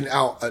looking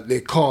out at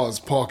their cars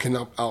parking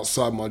up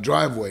outside my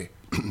driveway.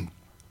 And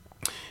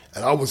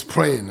I was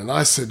praying and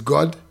I said,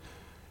 God,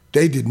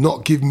 they did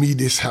not give me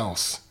this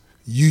house.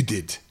 You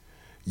did.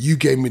 You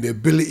gave me the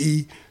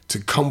ability to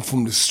come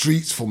from the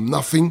streets, from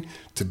nothing,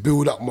 to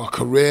build up my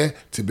career,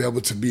 to be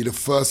able to be the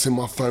first in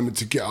my family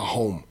to get a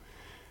home.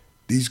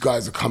 These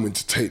guys are coming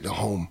to take the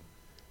home.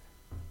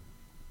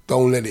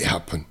 Don't let it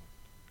happen.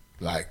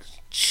 Like,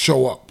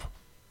 show up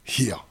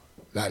here.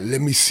 Like,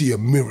 let me see a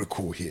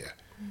miracle here.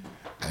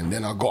 And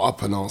then I got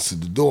up and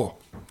answered the door.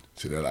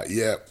 So they're like,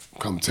 yeah,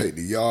 come take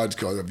the yard.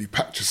 Go, have you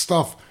packed your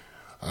stuff?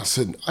 I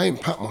said, I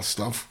ain't packed my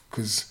stuff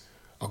because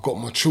I've got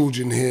my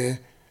children here,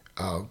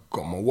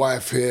 got my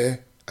wife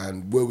here,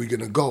 and where are we going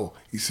to go?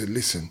 He said,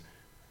 listen,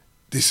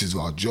 this is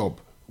our job.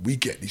 We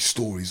get these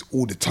stories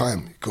all the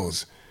time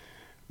because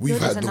we've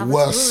had the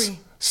worst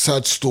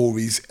sad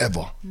stories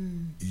ever.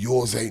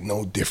 Yours ain't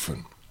no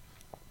different.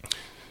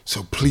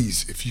 So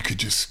please, if you could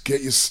just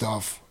get your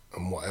stuff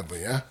and whatever,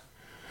 yeah?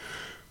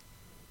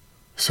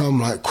 So I'm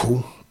like,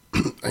 cool.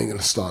 I ain't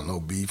gonna start no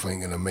beef. I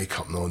ain't gonna make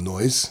up no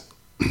noise.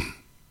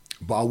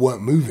 But I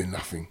weren't moving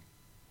nothing.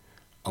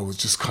 I was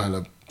just kind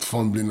of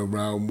fumbling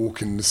around,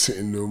 walking in the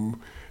sitting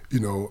room, you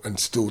know, and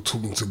still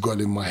talking to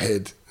God in my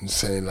head and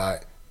saying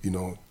like, you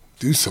know,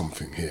 do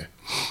something here.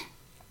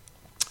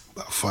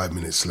 About 5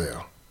 minutes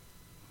later,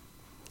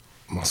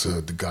 must have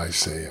heard the guy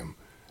say,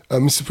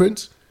 Mr.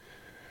 Prince,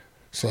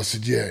 So I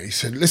said, yeah. He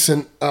said,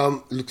 listen,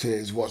 looking at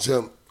his watch,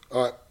 all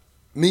right,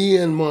 me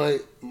and my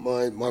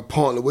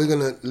partner, we're going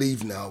to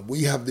leave now.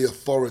 We have the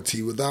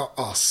authority. Without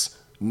us,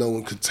 no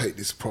one could take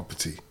this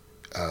property.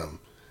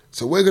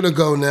 So we're going to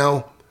go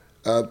now.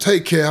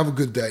 Take care. Have a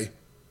good day.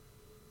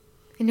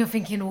 And you're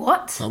thinking,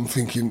 what? I'm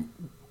thinking,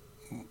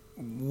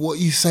 what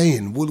are you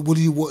saying? What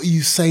are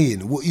you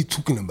saying? What are you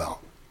talking about?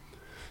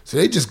 So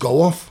they just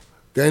go off,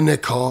 get in their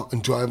car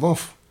and drive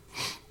off.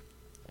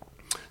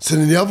 So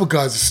then the other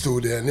guys are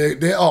still there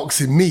and they're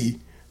asking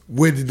me,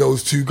 where did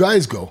those two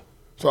guys go?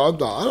 So I'm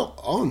like, I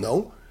don't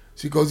know.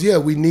 So he goes, yeah,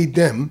 we need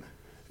them.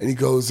 And he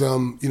goes,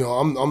 I'm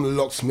the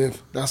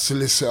locksmith, that's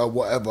solicitor,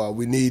 whatever.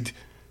 We need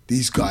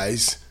these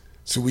guys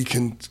so we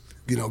can,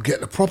 get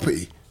the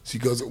property. So he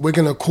goes, we're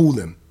going to call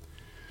them.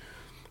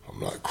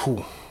 I'm like,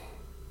 cool.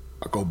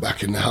 I go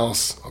back in the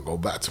house. I go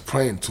back to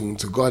praying, talking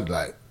to God,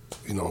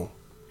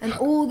 And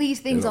all these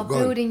things are God.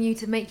 building you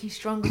to make you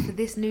stronger for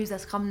this news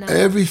that's come now.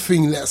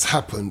 Everything that's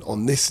happened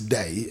on this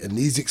day and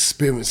these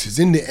experiences,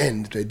 in the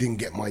end, they didn't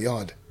get my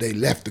yard. They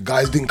left. The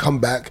guys didn't come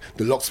back.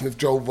 The locksmith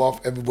drove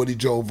off. Everybody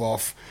drove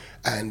off.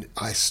 And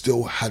I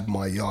still had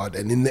my yard.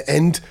 And in the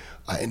end,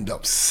 I ended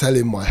up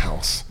selling my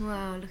house.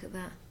 Wow, look at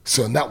that.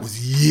 So, and that was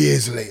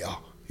years later.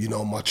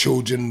 My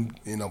children,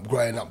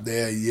 growing up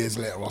there, years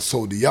later, I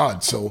sold the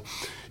yard. So,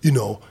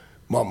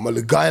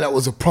 the guy that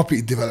was a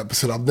property developer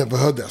said, I've never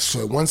heard that.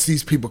 So once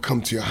these people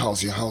come to your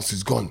house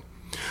is gone.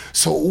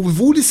 So with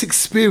all this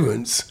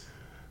experience,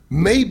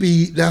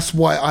 maybe that's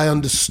why I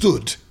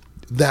understood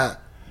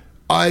that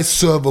I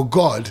serve a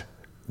God.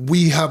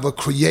 We have a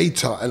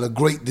creator and a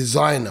great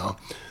designer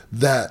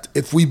that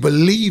if we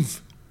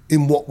believe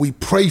in what we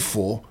pray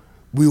for,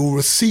 we will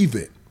receive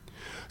it.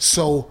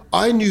 So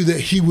I knew that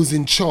he was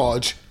in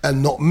charge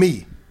and not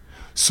me.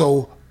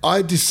 So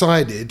I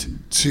decided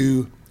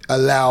to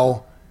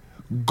allow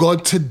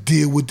God to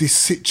deal with this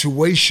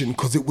situation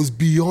because it was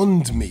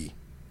beyond me.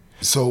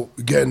 So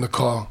we get in the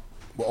car,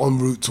 we're en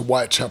route to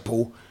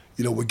Whitechapel.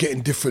 We're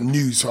getting different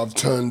news. So I've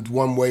turned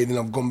one way, then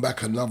I've gone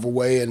back another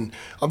way, and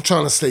I'm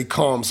trying to stay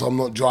calm so I'm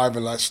not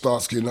driving like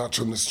Starsky and Hutch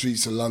on the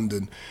streets of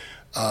London.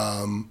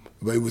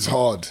 But it was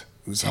hard.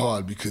 It was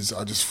hard because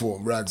I just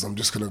thought, rags, I'm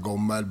just gonna go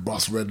mad,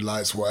 bust red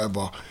lights,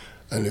 whatever.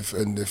 And if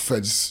the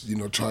feds,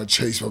 try to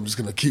chase me, I'm just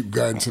gonna keep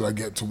going till I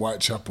get to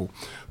Whitechapel.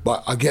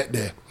 But I get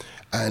there.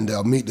 And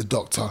I meet the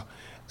doctor,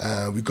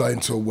 we go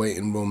into a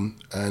waiting room,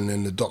 and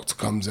then the doctor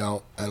comes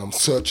out, and I'm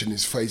searching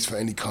his face for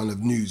any kind of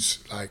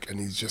news, and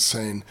he's just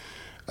saying,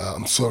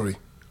 I'm sorry,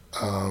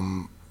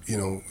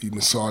 he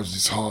massaged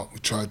his heart, we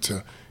tried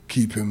to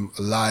keep him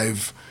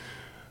alive,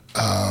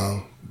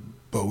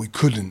 but we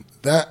couldn't.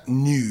 That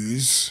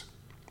news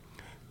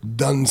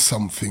done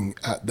something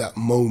at that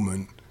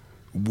moment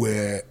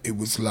where it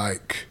was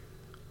like,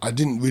 I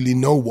didn't really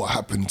know what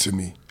happened to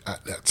me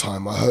at that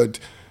time. I heard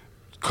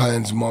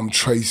Kyan's mum,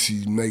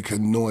 Tracy, make a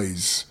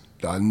noise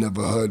that I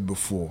never heard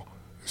before,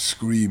 a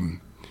scream.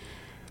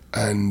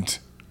 And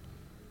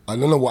I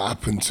don't know what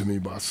happened to me,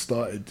 but I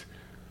started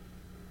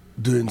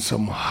doing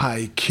some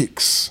high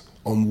kicks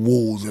on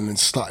walls and then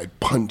started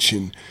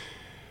punching.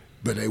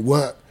 But they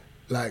weren't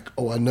like,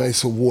 I know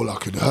it's a wall, I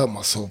could hurt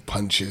myself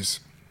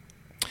punches.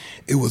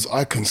 It was,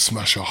 I can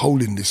smash a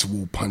hole in this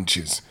wall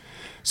punches.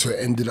 So it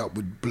ended up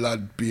with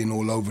blood being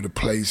all over the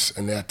place,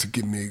 and they had to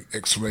give me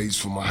x-rays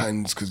for my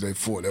hands because they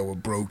thought they were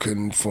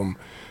broken from,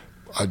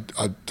 I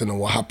don't know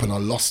what happened, I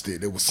lost it.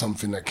 There was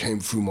something that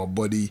came through my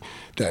body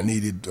that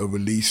needed a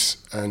release,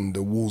 and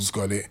the walls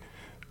got it.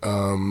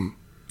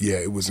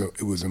 It was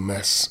a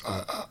mess.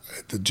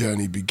 The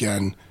journey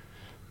began,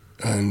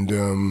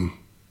 and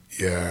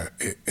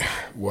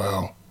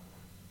wow.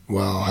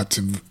 I had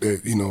to,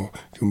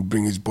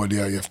 bring his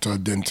body out, you have to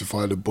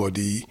identify the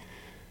body.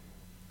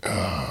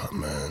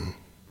 Man.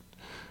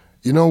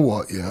 You know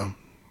what, yeah?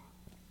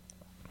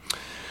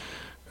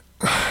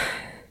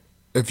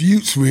 If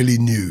youths really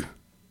knew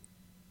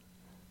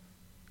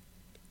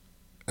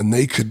and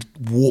they could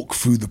walk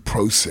through the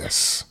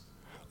process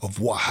of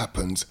what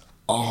happens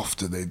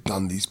after they've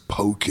done these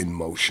poking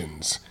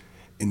motions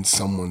in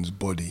someone's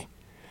body,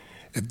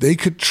 if they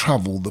could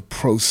travel the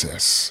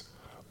process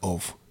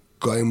of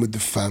going with the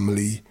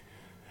family,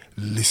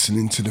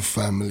 listening to the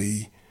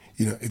family,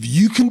 if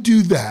you can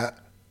do that,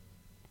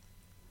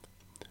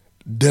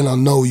 then I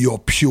know you're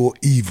pure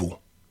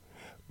evil.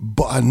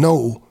 But I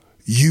know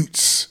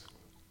youths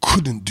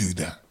couldn't do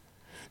that.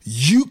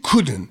 You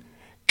couldn't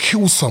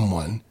kill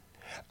someone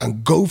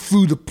and go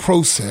through the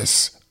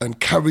process and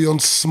carry on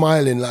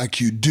smiling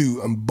like you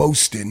do and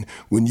boasting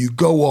when you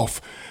go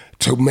off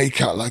to make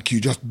out like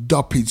you just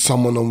duppied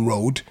someone on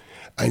road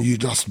and you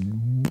just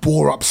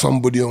bore up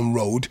somebody on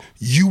road.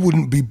 You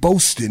wouldn't be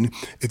boasting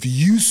if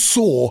you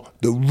saw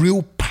the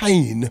real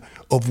pain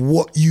of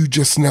what you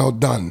just now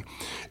done.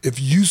 If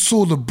you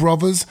saw the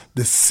brothers,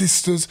 the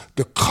sisters,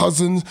 the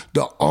cousins,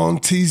 the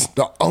aunties,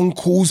 the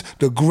uncles,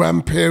 the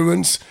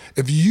grandparents,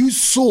 if you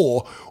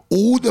saw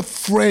all the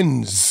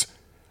friends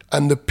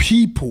and the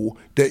people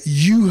that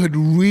you had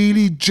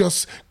really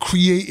just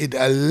created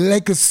a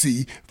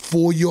legacy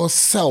for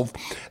yourself,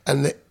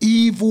 and the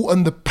evil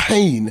and the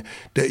pain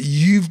that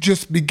you've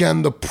just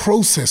began the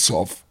process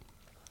of,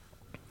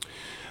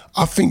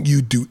 I think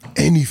you do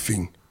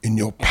anything in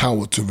your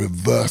power to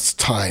reverse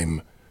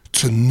time,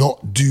 to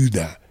not do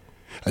that.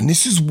 And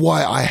this is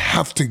why I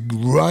have to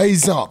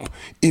rise up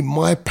in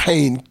my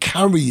pain,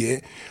 carry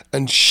it,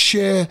 and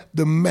share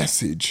the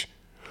message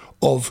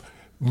of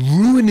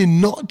ruining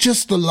not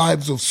just the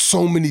lives of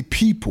so many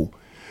people,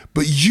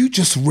 but you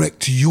just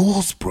wrecked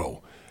yours,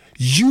 bro.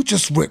 You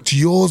just wrecked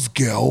yours,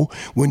 girl,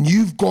 when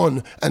you've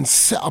gone and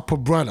set up a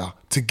brother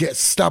to get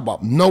stabbed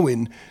up,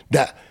 knowing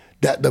that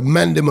the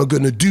man them are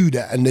going to do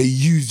that, and they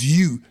use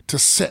you to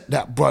set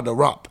that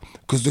brother up,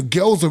 because the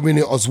girls are in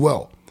it as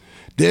well.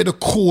 They're the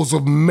cause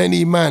of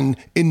many men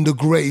in the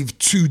grave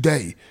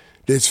today.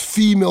 There's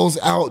females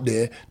out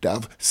there that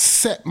have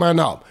set man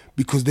up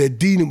because they're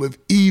dealing with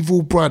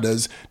evil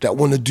brothers that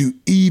want to do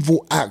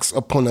evil acts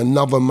upon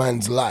another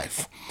man's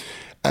life.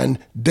 And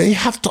they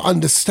have to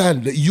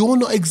understand that you're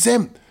not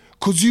exempt,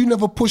 because you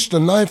never pushed a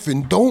knife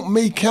in. Don't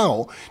make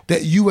out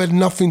that you had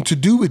nothing to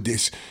do with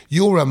this.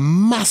 You're a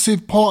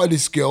massive part of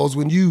this, girls,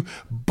 when you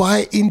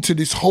buy into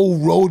this whole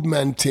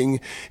roadman thing.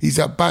 He's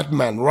a bad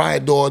man,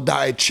 ride or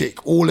die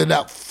chick, all of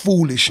that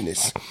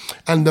foolishness.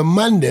 And the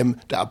man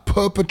them that are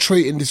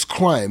perpetrating this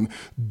crime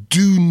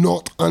do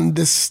not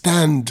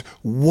understand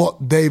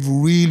what they've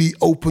really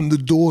opened the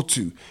door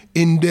to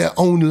in their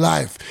own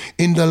life,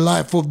 in the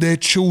life of their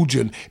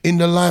children, in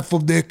the life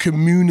of their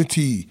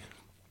community.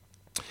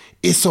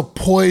 It's a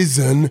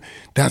poison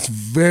that's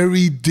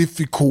very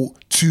difficult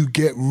to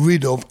get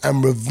rid of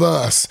and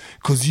reverse,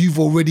 because you've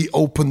already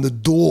opened the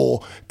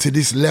door to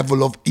this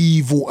level of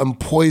evil and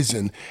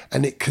poison,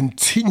 and it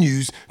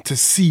continues to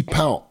seep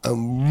out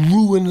and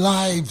ruin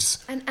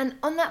lives. And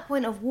on that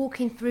point of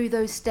walking through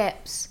those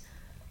steps,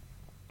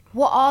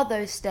 what are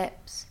those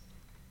steps?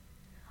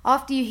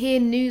 After you hear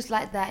news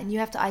like that and you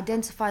have to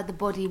identify the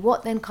body,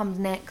 what then comes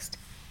next?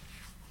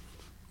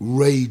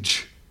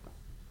 Rage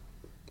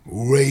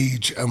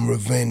and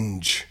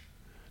revenge.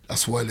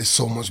 That's why there's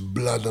so much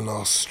blood on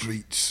our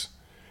streets,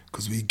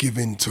 because we give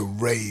in to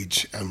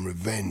rage and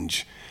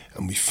revenge,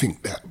 and we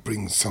think that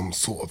brings some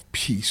sort of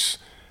peace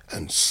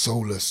and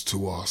solace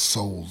to our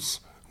souls,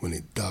 when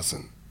it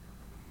doesn't.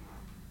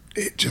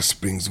 It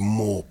just brings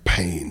more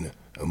pain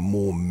and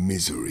more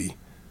misery.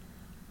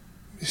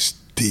 It's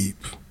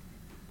deep,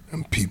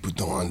 and people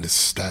don't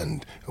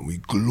understand, and we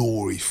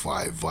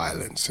glorify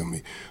violence, and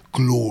we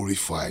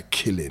glorify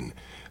killing,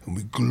 and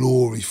we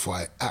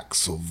glorify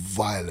acts of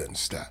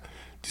violence that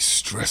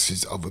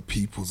distresses other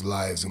people's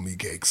lives, and we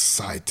get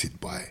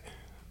excited by it.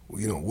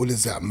 You know, what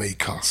does that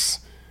make us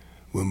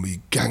when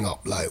we gang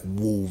up like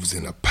wolves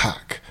in a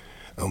pack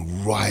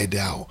and ride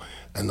out,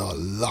 and our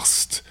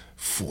lust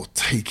for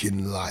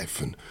taking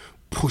life and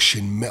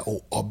pushing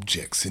metal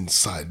objects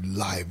inside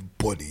live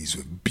bodies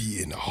with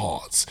beating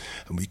hearts,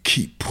 and we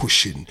keep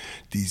pushing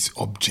these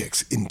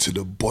objects into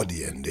the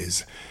body, and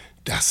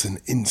that's an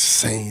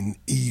insane,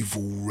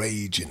 evil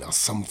rage in us.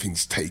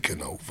 Something's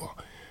taken over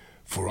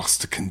for us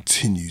to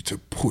continue to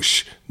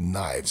push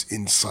knives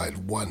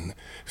inside one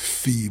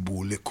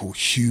feeble little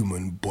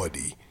human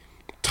body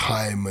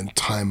time and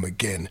time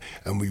again,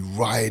 and we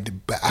ride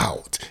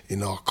out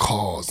in our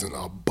cars and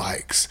our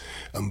bikes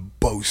and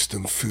boast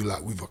and feel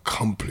like we've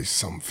accomplished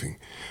something.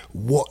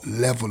 What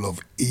level of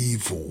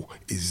evil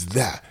is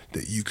that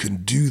you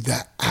can do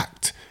that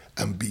act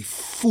and be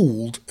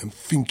fooled and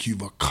think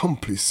you've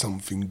accomplished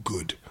something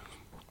good?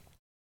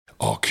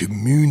 Our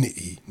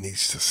community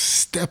needs to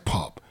step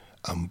up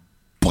and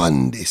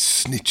bun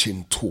this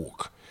snitching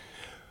talk.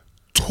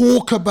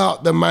 Talk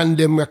about the man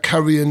them are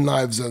carrying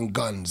knives and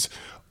guns.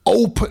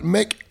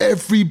 Make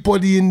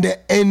everybody in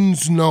the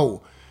ends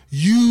know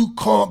you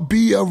can't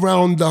be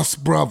around us,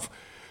 bruv,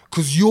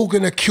 because you're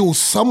going to kill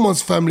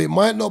someone's family. It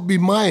might not be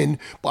mine,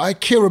 but I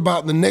care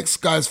about the next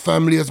guy's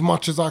family as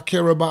much as I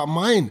care about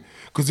mine.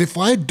 Because if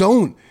I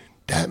don't,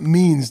 that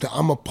means that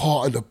I'm a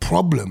part of the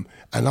problem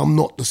and I'm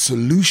not the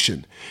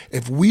solution.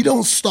 If we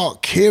don't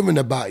start caring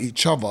about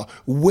each other,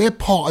 we're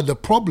part of the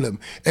problem.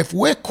 If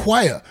we're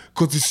quiet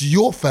because it's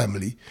your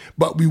family,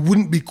 but we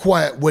wouldn't be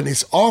quiet when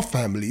it's our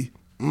family,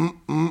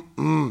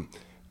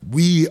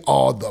 we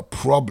are the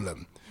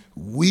problem.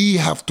 We've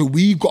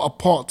got a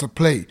part to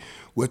play.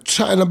 We're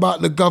chatting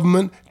about the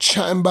government,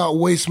 chatting about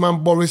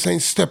Wasteman Boris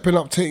ain't stepping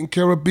up, taking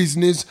care of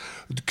business.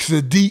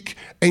 Sadiq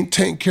ain't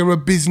taking care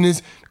of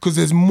business, because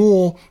there's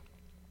more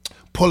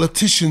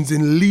politicians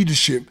in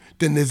leadership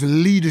than there's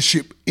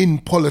leadership in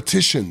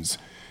politicians.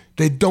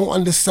 They don't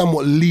understand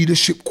what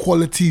leadership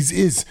qualities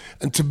is.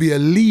 And to be a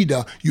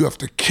leader, you have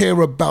to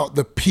care about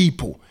the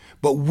people.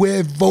 But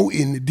we're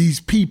voting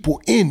these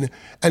people in,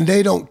 and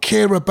they don't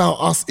care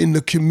about us in the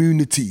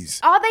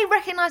communities. Are they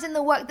recognising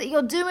the work that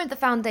you're doing with the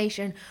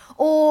foundation?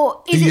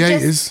 Or is EA it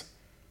just... is,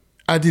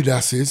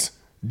 Adidas is,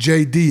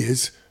 JD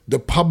is, the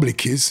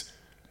public is,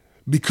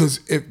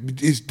 because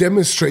it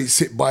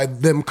demonstrates it by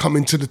them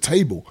coming to the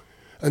table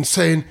and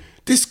saying,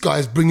 this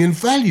guy's bringing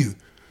value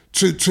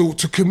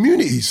to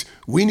communities.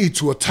 We need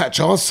to attach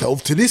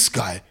ourselves to this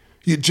guy.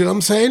 Do you know what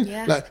I'm saying?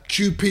 Yeah. Like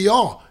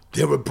QPR,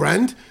 they're a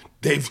brand.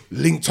 They've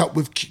linked up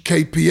with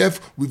KPF.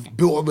 We've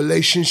built a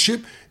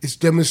relationship. It's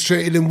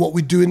demonstrated in what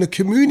we do in the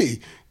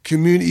community.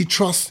 Community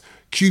Trust,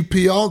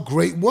 QPR,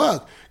 great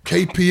work.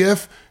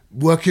 KPF,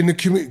 work in the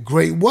community,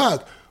 great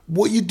work.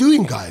 What are you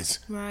doing, guys?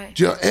 Right.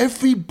 Do you know,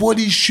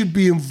 everybody should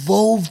be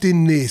involved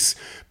in this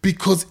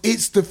because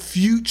it's the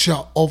future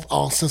of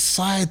our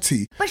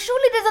society. But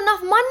surely there's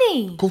enough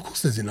money. Of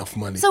course there's enough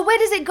money. So where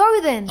does it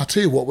go then? I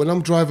tell you what, when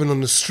I'm driving on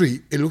the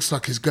street, it looks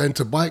like it's going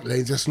to bike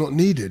lanes that's not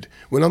needed.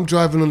 When I'm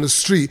driving on the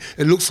street,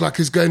 it looks like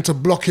it's going to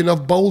block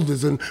enough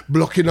boulders and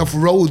block enough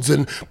roads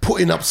and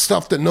putting up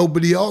stuff that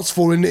nobody asked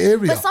for in the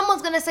area. But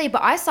someone's going to say,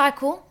 but I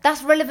cycle.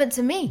 That's relevant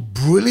to me.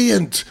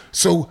 Brilliant.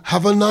 So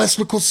have a nice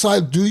little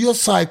side, do your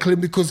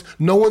cycling because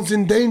no one's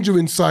in danger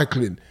in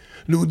cycling.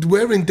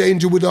 We're in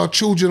danger with our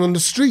children on the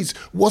streets.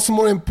 What's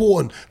more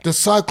important, the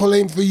cycle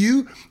lane for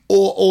you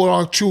or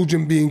our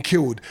children being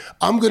killed?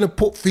 I'm going to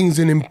put things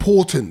in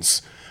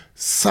importance.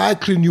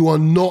 Cycling, you are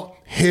not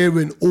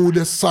hearing all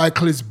the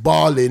cyclists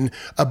bawling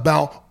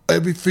about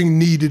everything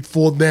needed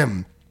for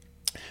them.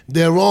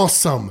 There are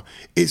some,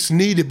 it's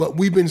needed, but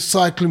we've been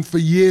cycling for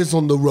years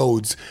on the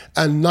roads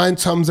and 9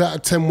 times out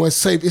of 10 we're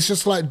safe. It's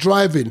just like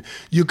driving.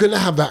 You're going to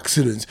have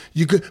accidents.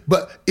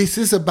 But it's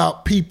just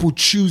about people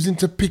choosing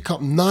to pick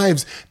up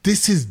knives.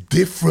 This is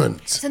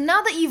different. So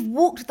now that you've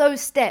walked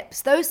those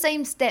steps, those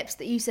same steps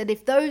that you said,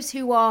 if those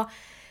who are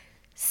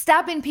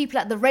stabbing people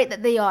at the rate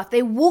that they are, if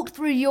they walk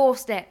through your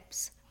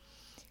steps,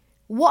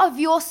 what have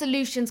your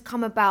solutions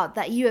come about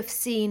that you have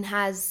seen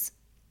has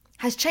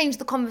changed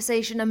the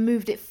conversation and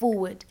moved it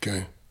forward?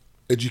 Okay.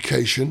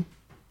 Education.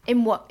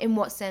 In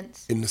what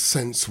sense? In the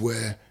sense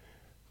where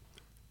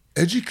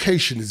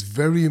education is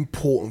very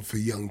important for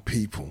young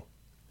people.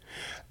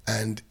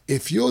 And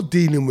if you're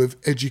dealing with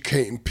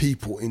educating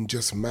people in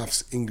just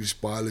maths, English,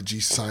 biology,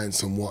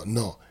 science and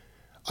whatnot,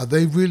 are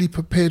they really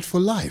prepared for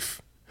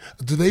life?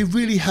 Do they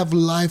really have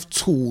life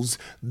tools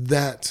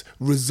that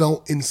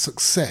result in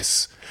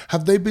success?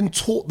 Have they been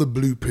taught the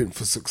blueprint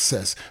for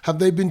success? Have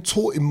they been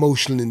taught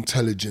emotional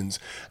intelligence?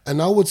 And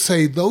I would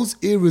say those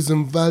areas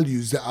and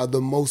values that are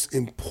the most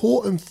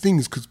important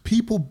things because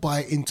people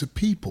buy into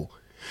people.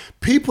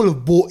 People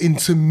have bought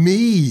into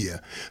me.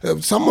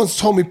 Someone's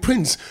told me,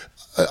 Prince,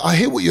 I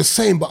hear what you're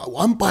saying, but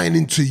I'm buying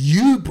into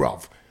you,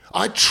 bruv.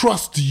 I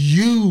trust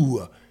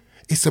you.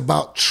 It's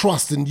about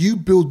trust, and you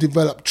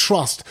develop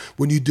trust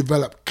when you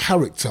develop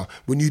character,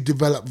 when you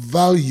develop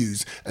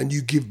values, and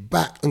you give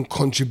back and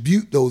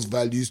contribute those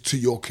values to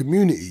your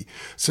community.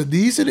 So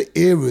these are the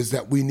areas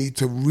that we need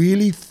to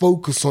really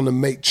focus on and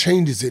make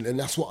changes in, and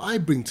that's what I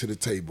bring to the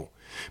table.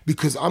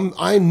 Because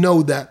I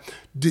know that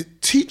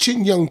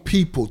teaching young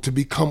people to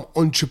become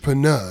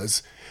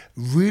entrepreneurs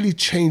really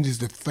changes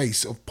the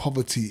face of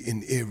poverty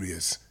in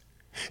areas.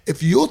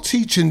 If you're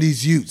teaching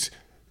these youths,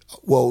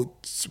 well,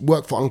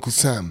 work for Uncle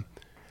Sam,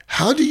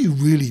 how do you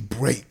really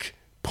break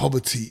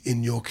poverty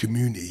in your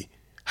community?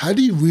 How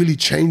do you really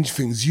change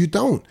things? You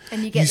don't.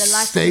 And you get the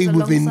life stay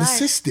within the alongside.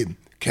 system,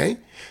 okay?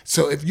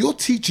 So if you're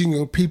teaching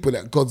young people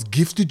that God's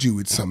gifted you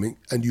with something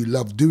and you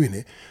love doing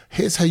it,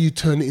 here's how you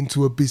turn it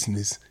into a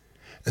business.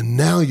 And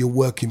now you're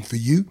working for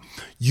you.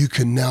 You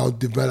can now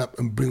develop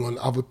and bring on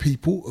other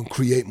people and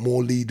create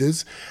more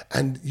leaders.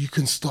 And you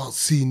can start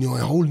seeing your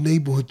whole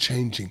neighborhood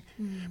changing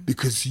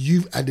because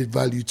you've added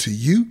value to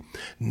you.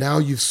 Now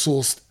you've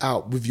sourced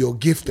out with your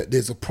gift that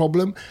there's a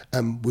problem.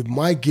 And with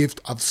my gift,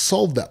 I've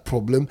solved that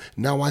problem.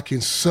 Now I can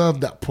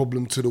serve that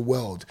problem to the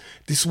world.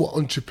 This is what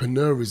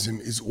entrepreneurism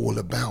is all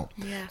about.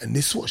 Yeah. And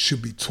this is what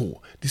should be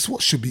taught. This is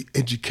what should be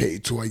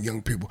educated to our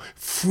young people.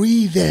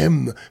 Free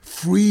them.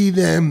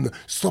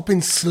 Stop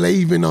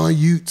enslaving our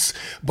youths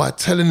by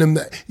telling them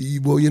that,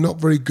 well, you're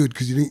not very good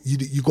because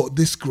you got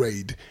this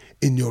grade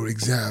in your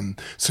exam.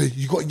 So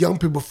you got young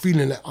people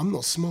feeling like, I'm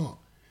not smart.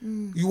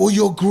 Well,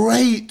 you're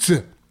great.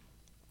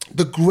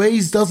 The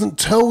grades doesn't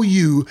tell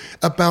you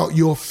about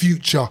your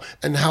future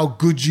and how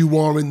good you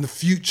are in the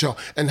future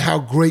and how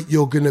great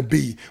you're going to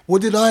be.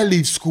 What did I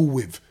leave school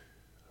with?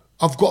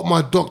 I've got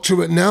my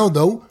doctorate now,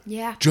 though.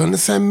 Yeah. Do you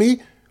understand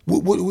me?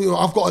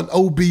 I've got an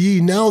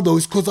OBE now, though.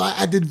 It's because I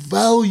added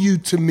value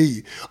to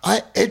me.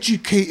 I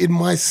educated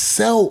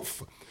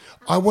myself.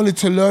 I wanted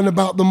to learn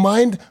about the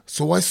mind,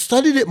 so I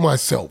studied it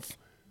myself.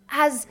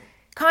 Has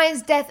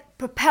Kyan's death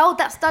propelled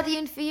that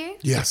studying for you?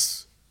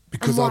 Yes,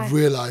 because And why? I've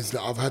realised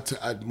that I've had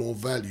to add more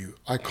value.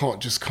 I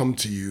can't just come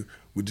to you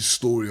with the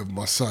story of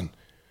my son.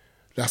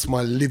 That's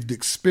my lived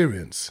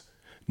experience.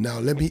 Now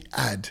let me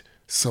add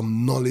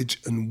some knowledge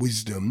and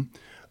wisdom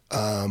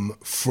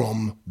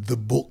from the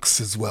books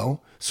as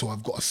well. So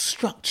I've got a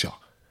structure.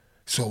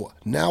 So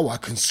now I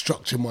can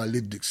structure my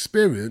lived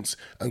experience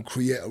and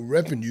create a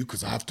revenue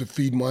because I have to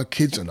feed my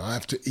kids and I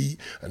have to eat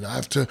and I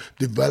have to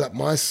develop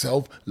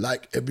myself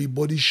like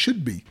everybody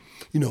should be.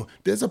 You know,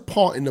 there's a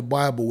part in the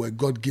Bible where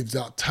God gives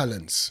out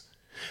talents.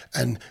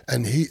 And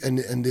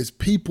there's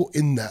people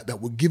in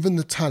that were given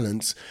the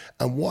talents,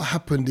 and what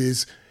happened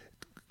is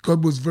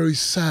God was very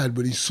sad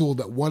when he saw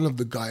that one of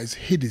the guys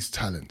hid his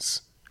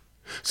talents.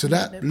 So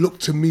that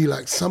looked to me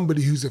like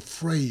somebody who's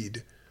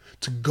afraid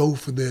to go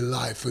for their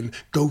life and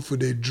go for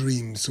their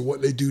dreams. So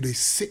what they do, they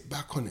sit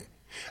back on it.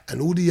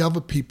 And all the other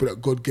people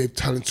that God gave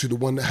talent to, the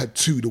one that had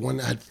 2, the one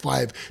that had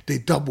 5, they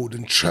doubled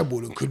and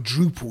trebled and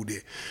quadrupled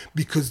it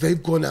because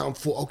they've gone out and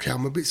thought, okay,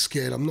 I'm a bit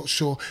scared. I'm not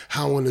sure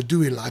how I want to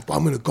do in life, but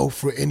I'm going to go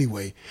for it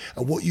anyway.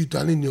 And what you've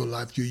done in your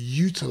life, you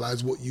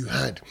utilize what you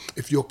had.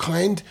 If you're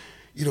kind,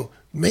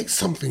 make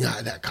something out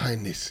of that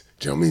kindness.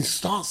 Do you know what I mean?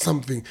 Start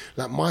something.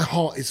 Like my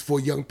heart is for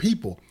young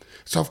people.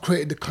 So I've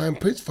created the Kiyan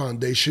Prince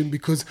Foundation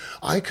because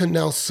I can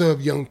now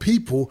serve young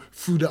people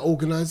through that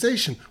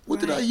organization. What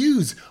did I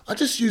use? I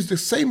just used the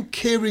same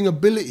caring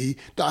ability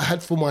that I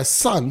had for my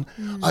son.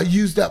 I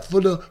used that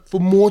for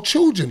more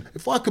children.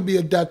 If I could be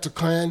a dad to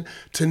Kiyan,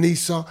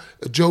 Tanisa,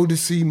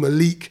 Jodeci,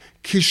 Malik,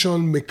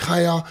 Kishon,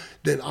 Micaiah,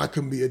 then I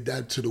can be a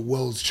dad to the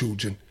world's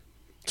children.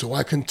 So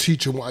I can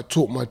teach them what I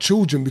taught my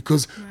children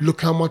because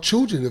look how my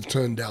children have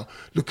turned out.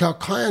 Look how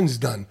Kiyan's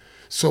done.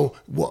 So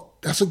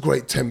that's a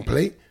great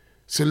template.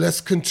 So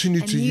let's continue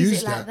to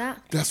use like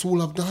that. That's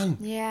all I've done.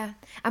 Yeah.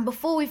 And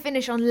before we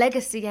finish on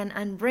legacy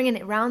and bringing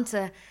it round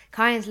to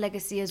Kiyan's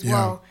legacy as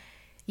well,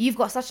 you've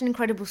got such an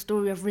incredible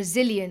story of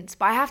resilience.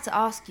 But I have to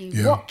ask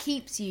you, what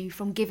keeps you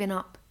from giving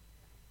up?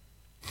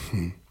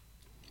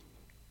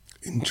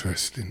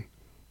 Interesting.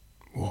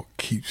 What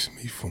keeps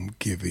me from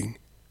giving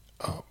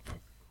up?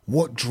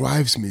 What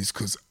drives me is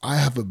because I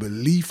have a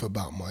belief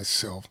about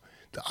myself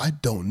that I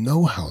don't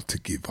know how to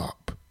give up.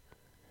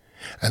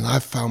 And I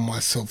found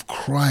myself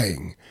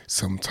crying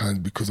sometimes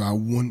because I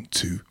want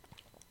to,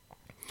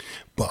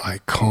 but I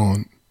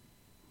can't.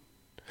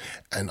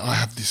 And I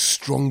have this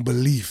strong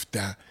belief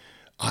that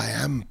I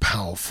am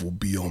powerful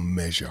beyond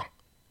measure.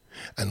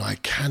 And I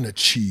can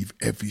achieve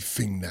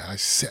everything that I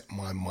set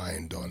my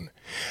mind on.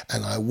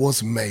 And I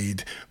am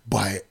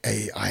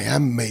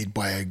made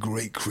by a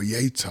great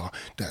creator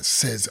that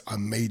says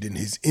I'm made in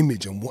his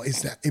image. And what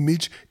is that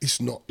image? It's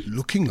not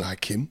looking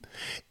like him.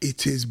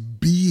 It is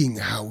being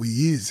how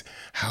he is.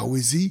 How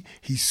is he?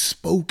 He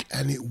spoke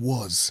and it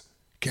was.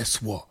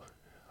 Guess what?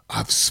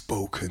 I've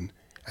spoken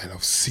and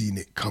I've seen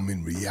it come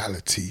in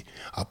reality.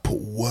 I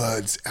put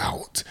words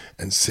out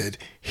and said,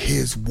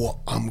 here's what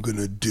I'm going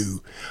to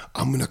do.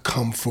 I'm going to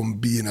come from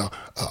being a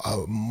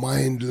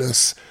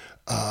mindless,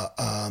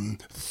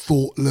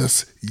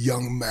 thoughtless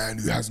young man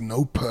who has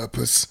no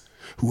purpose,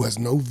 who has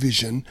no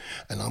vision,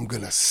 and I'm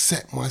going to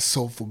set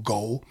myself a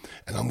goal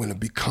and I'm going to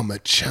become a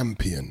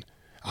champion.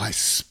 I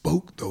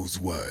spoke those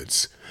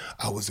words.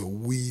 I was a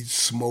weed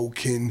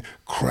smoking,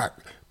 crack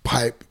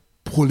pipe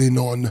pulling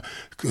on,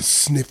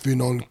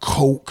 sniffing on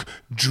coke,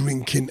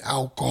 drinking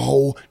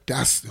alcohol.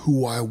 That's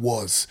who I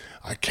was.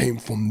 I came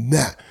from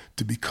that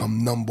to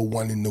become number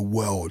 1 in the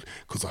world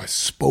because I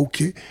spoke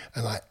it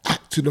and I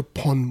acted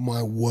upon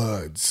my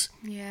words.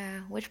 Yeah,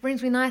 which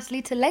brings me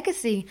nicely to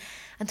legacy.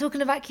 And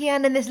talking about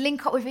Kiyan and this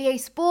link up with EA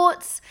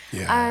Sports.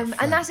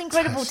 And that's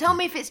incredible. Tell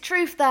me if it's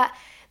truth that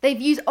they've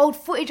used old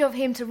footage of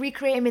him to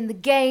recreate him in the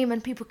game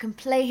and people can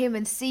play him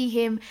and see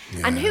him.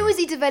 Yeah. And who is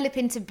he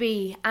developing to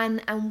be?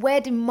 And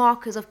where do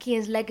markers of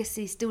Kiyan's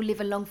legacy still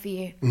live along for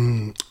you?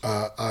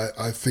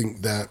 I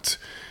think that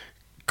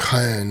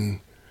Kiyan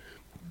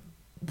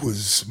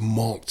was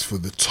marked for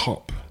the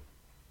top.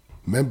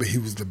 Remember, he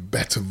was the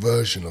better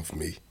version of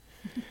me.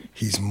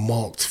 He's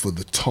marked for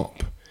the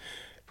top.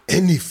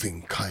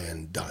 Anything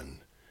Kiyan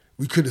done,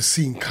 we could have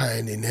seen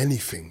Kiyan in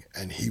anything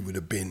and he would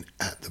have been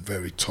at the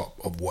very top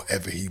of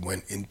whatever he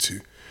went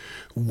into.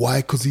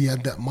 Why? Because he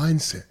had that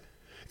mindset.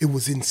 It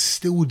was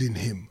instilled in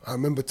him. I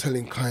remember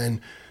telling Kiyan,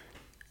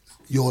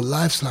 your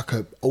life's like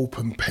an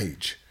open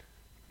page,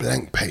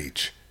 blank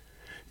page.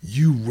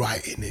 You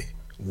write in it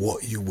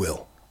what you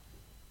will,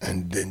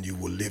 and then you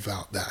will live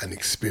out that and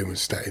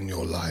experience that in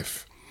your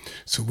life.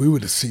 So we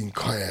would have seen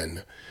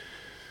Kiyan,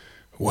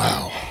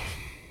 wow,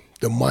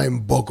 the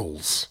mind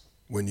boggles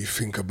when you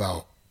think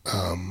about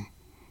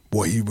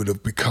what he would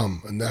have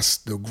become. And that's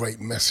the great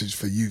message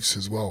for youths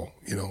as well.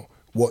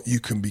 What you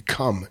can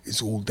become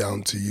is all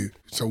down to you.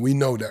 So we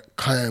know that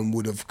Kiyan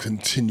would have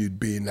continued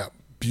being that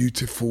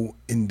beautiful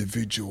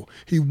individual.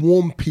 He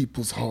warmed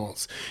people's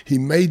hearts. He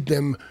made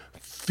them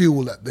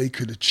feel that they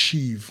could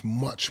achieve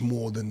much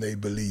more than they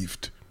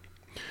believed.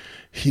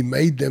 He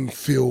made them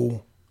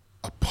feel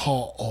a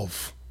part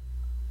of,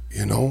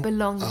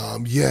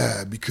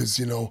 belonging. Because,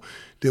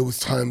 there was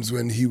times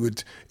when he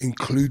would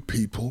include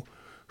people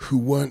who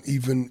weren't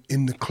even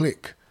in the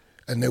clique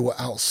and they were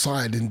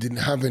outside and didn't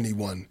have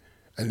anyone.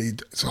 And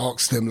he'd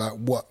ask them,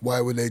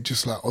 why were they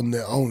just on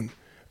their own?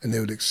 And they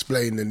would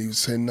explain, and he would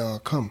say, nah,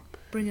 come.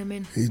 Bring them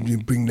in.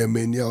 He'd bring them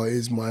in,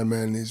 here's my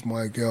man, here's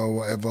my girl,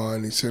 whatever.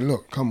 And he said,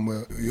 look, come,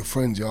 we're your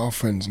friends, you're our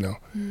friends now.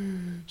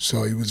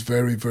 So he was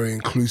very, very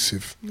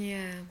inclusive.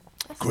 Yeah.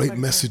 Great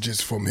messages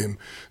from him.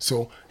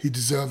 So he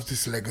deserves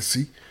this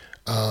legacy.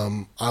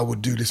 I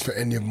would do this for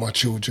any of my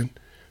children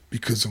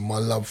because of my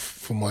love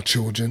for my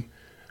children.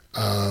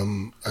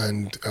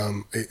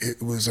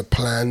 It was a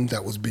plan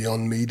that was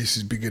beyond me. This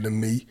is bigger than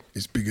me.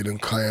 It's bigger than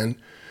Kiyan.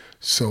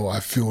 So I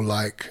feel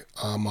like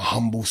I'm a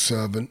humble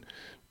servant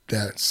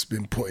that's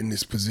been put in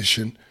this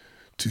position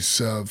to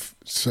serve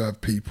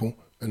people,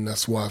 and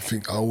that's why I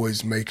think I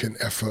always make an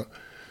effort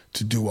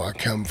to do what I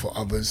can for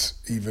others,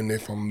 even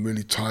if I'm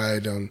really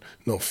tired and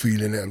not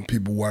feeling it, and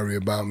people worry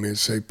about me and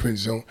say,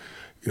 Prince, don't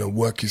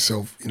work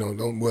yourself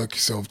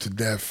to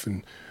death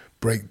and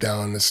break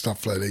down and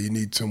stuff like that. You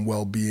need some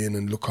well-being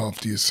and look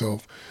after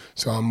yourself.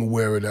 So I'm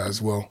aware of that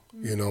as well.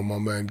 My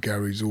man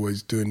Gary's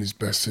always doing his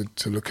best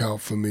to look out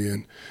for me,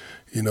 and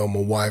my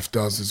wife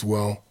does as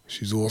well.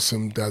 She's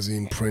awesome,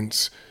 Dazzy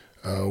Prince,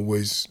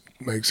 always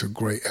makes a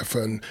great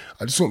effort. And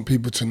I just want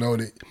people to know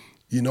that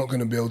you're not going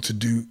to be able to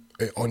do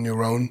it on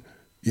your own.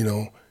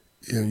 You're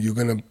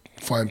going to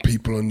find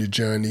people on your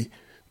journey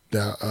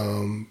that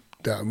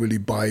really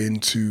buy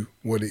into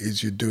what it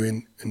is you're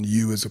doing and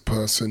you as a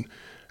person,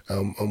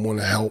 and want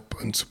to help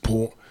and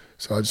support.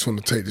 So I just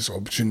want to take this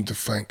opportunity to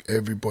thank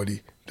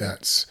everybody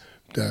that's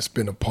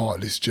been a part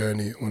of this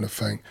journey. I want to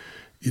thank,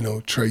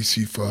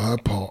 Tracy for her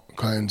part,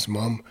 Kyan's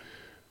mum,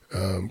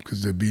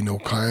 because there'd be no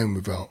Kyan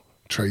without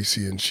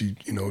Tracy, and she,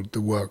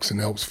 the works and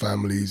helps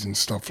families and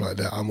stuff like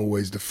that. I'm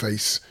always the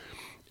face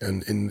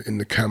and in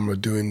the camera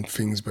doing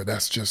things, but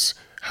that's just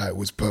how it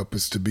was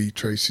purposed to be.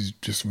 Tracy's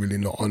just really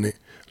not on it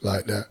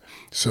like that.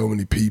 So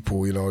many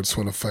people, I just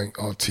want to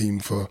thank our team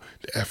for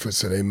the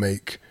efforts that they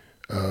make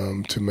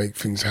to make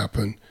things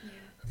happen.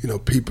 Yeah.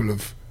 People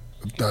have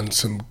done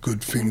some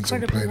good things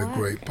and played a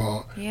great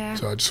part. Yeah.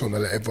 So I just want to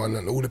let everyone know,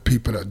 and all the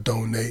people that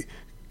donate,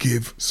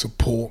 give,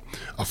 support.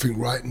 I think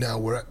right now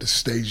we're at the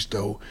stage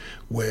though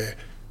where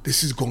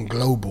this has gone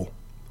global,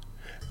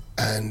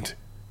 and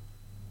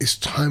it's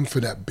time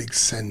for that big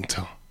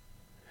centre,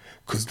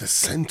 because the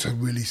centre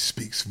really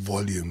speaks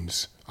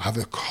volumes. I have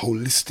a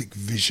holistic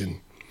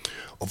vision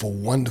of a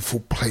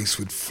wonderful place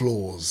with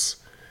floors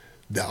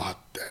that are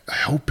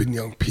helping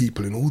young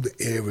people in all the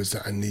areas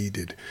that are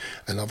needed.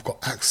 And I've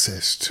got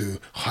access to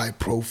high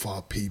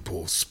profile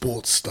people,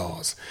 sports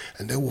stars,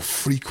 and they will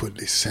frequent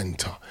this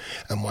centre.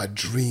 And my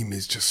dream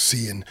is just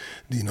seeing,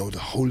 the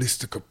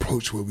holistic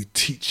approach where we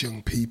teach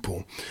young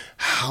people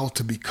how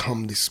to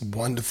become this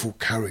wonderful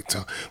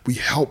character. We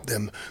help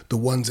them, the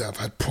ones that have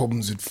had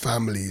problems with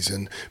families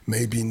and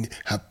maybe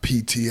have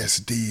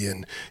PTSD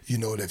and,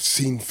 they've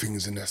seen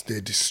things and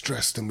they're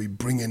distressed, and we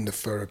bring in the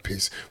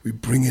therapists, we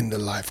bring in the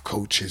life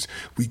coaches,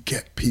 we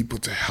get people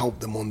to help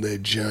them on their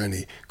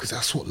journey, because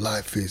that's what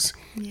life is.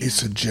 Yeah.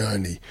 It's a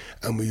journey,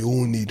 and we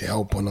all need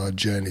help on our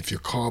journey. If your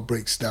car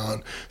breaks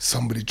down,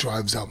 somebody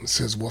drives up and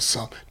says, what's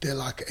up? They're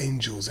like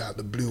angels out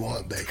the blue,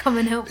 aren't they? Come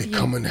and help you. They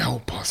come and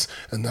help us,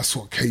 and that's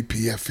what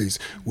KPF is.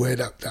 We're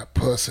that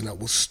person that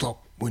will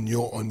stop when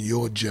you're on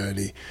your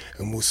journey,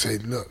 and we'll say,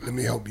 look, let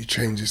me help you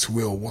change this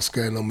wheel. What's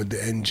going on with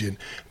the engine?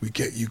 We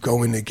get you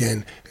going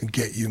again and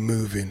get you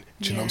moving.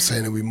 Do you know what I'm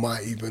saying? And we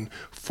might even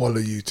follow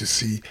you to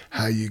see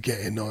how you're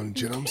getting on.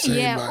 Do you know what I'm saying?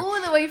 Yeah,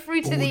 all the way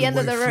through to the end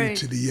of the road.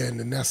 To the end,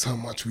 and that's how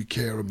much we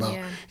care about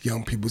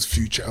young people's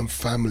future and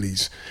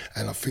families.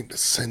 And I think the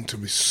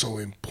centre is so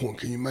important.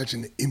 Can you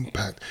imagine the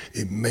impact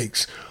it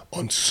makes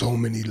on so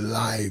many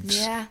lives?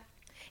 Yeah.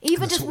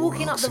 Even just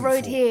walking up the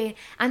road here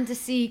and to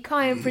see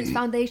Kyan Prince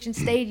Foundation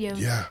Stadium,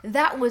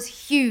 that was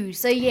huge.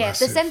 So if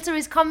the centre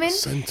is coming,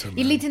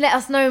 you need to let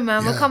us know,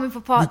 man. We're coming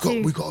for part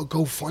 2. We got a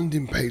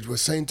GoFundMe page. We're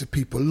saying to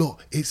people,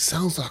 look, it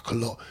sounds like a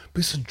lot, but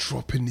it's a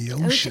drop in the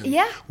ocean.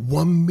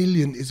 1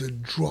 million is a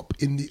drop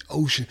in the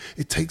ocean.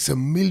 It takes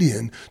 1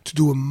 million to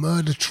do a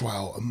murder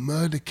trial, a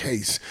murder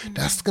case.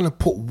 That's going to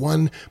put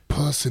one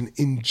person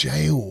in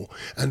jail.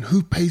 And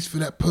who pays for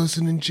that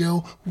person in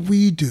jail?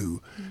 We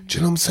do. Do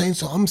you know what I'm saying?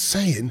 So I'm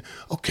saying,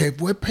 okay,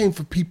 if we're paying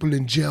for people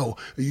in jail,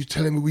 are you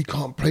telling me we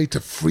can't pray to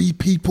free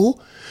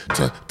people,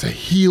 to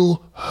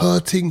heal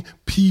hurting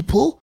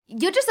people?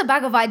 You're just a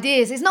bag of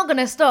ideas. It's not going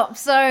to stop.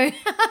 So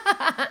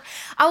I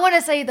want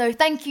to say, though,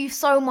 thank you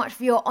so much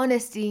for your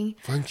honesty.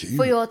 Thank you.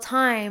 For your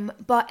time,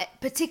 but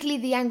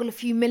particularly the angle of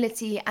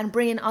humility and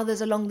bringing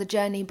others along the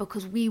journey,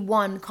 because we,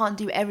 can't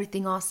do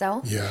everything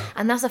ourselves. Yeah.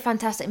 And that's a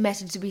fantastic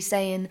message to be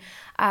saying,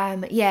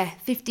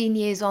 15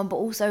 years on, but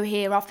also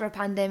here after a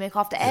pandemic,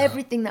 after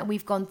everything that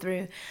we've gone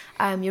through,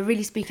 you're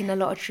really speaking a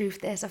lot of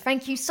truth there. So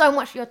thank you so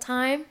much for your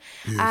time.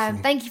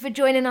 Thank you for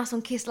joining us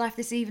on Kiss Life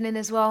this evening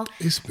as well.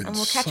 It's been and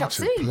we'll catch up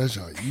soon.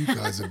 Pleasure. You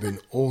guys have been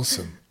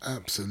awesome.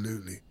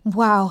 Absolutely.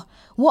 Wow,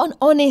 what an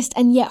honest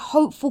and yet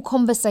hopeful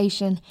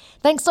conversation.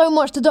 Thanks so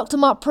much to Dr.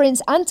 Mark Prince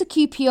and to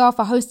QPR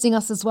for hosting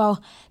us as well.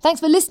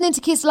 Thanks for listening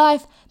to Kiss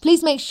Life.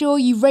 Please make sure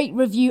you rate,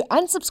 review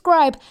and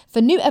subscribe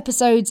for new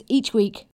episodes each week.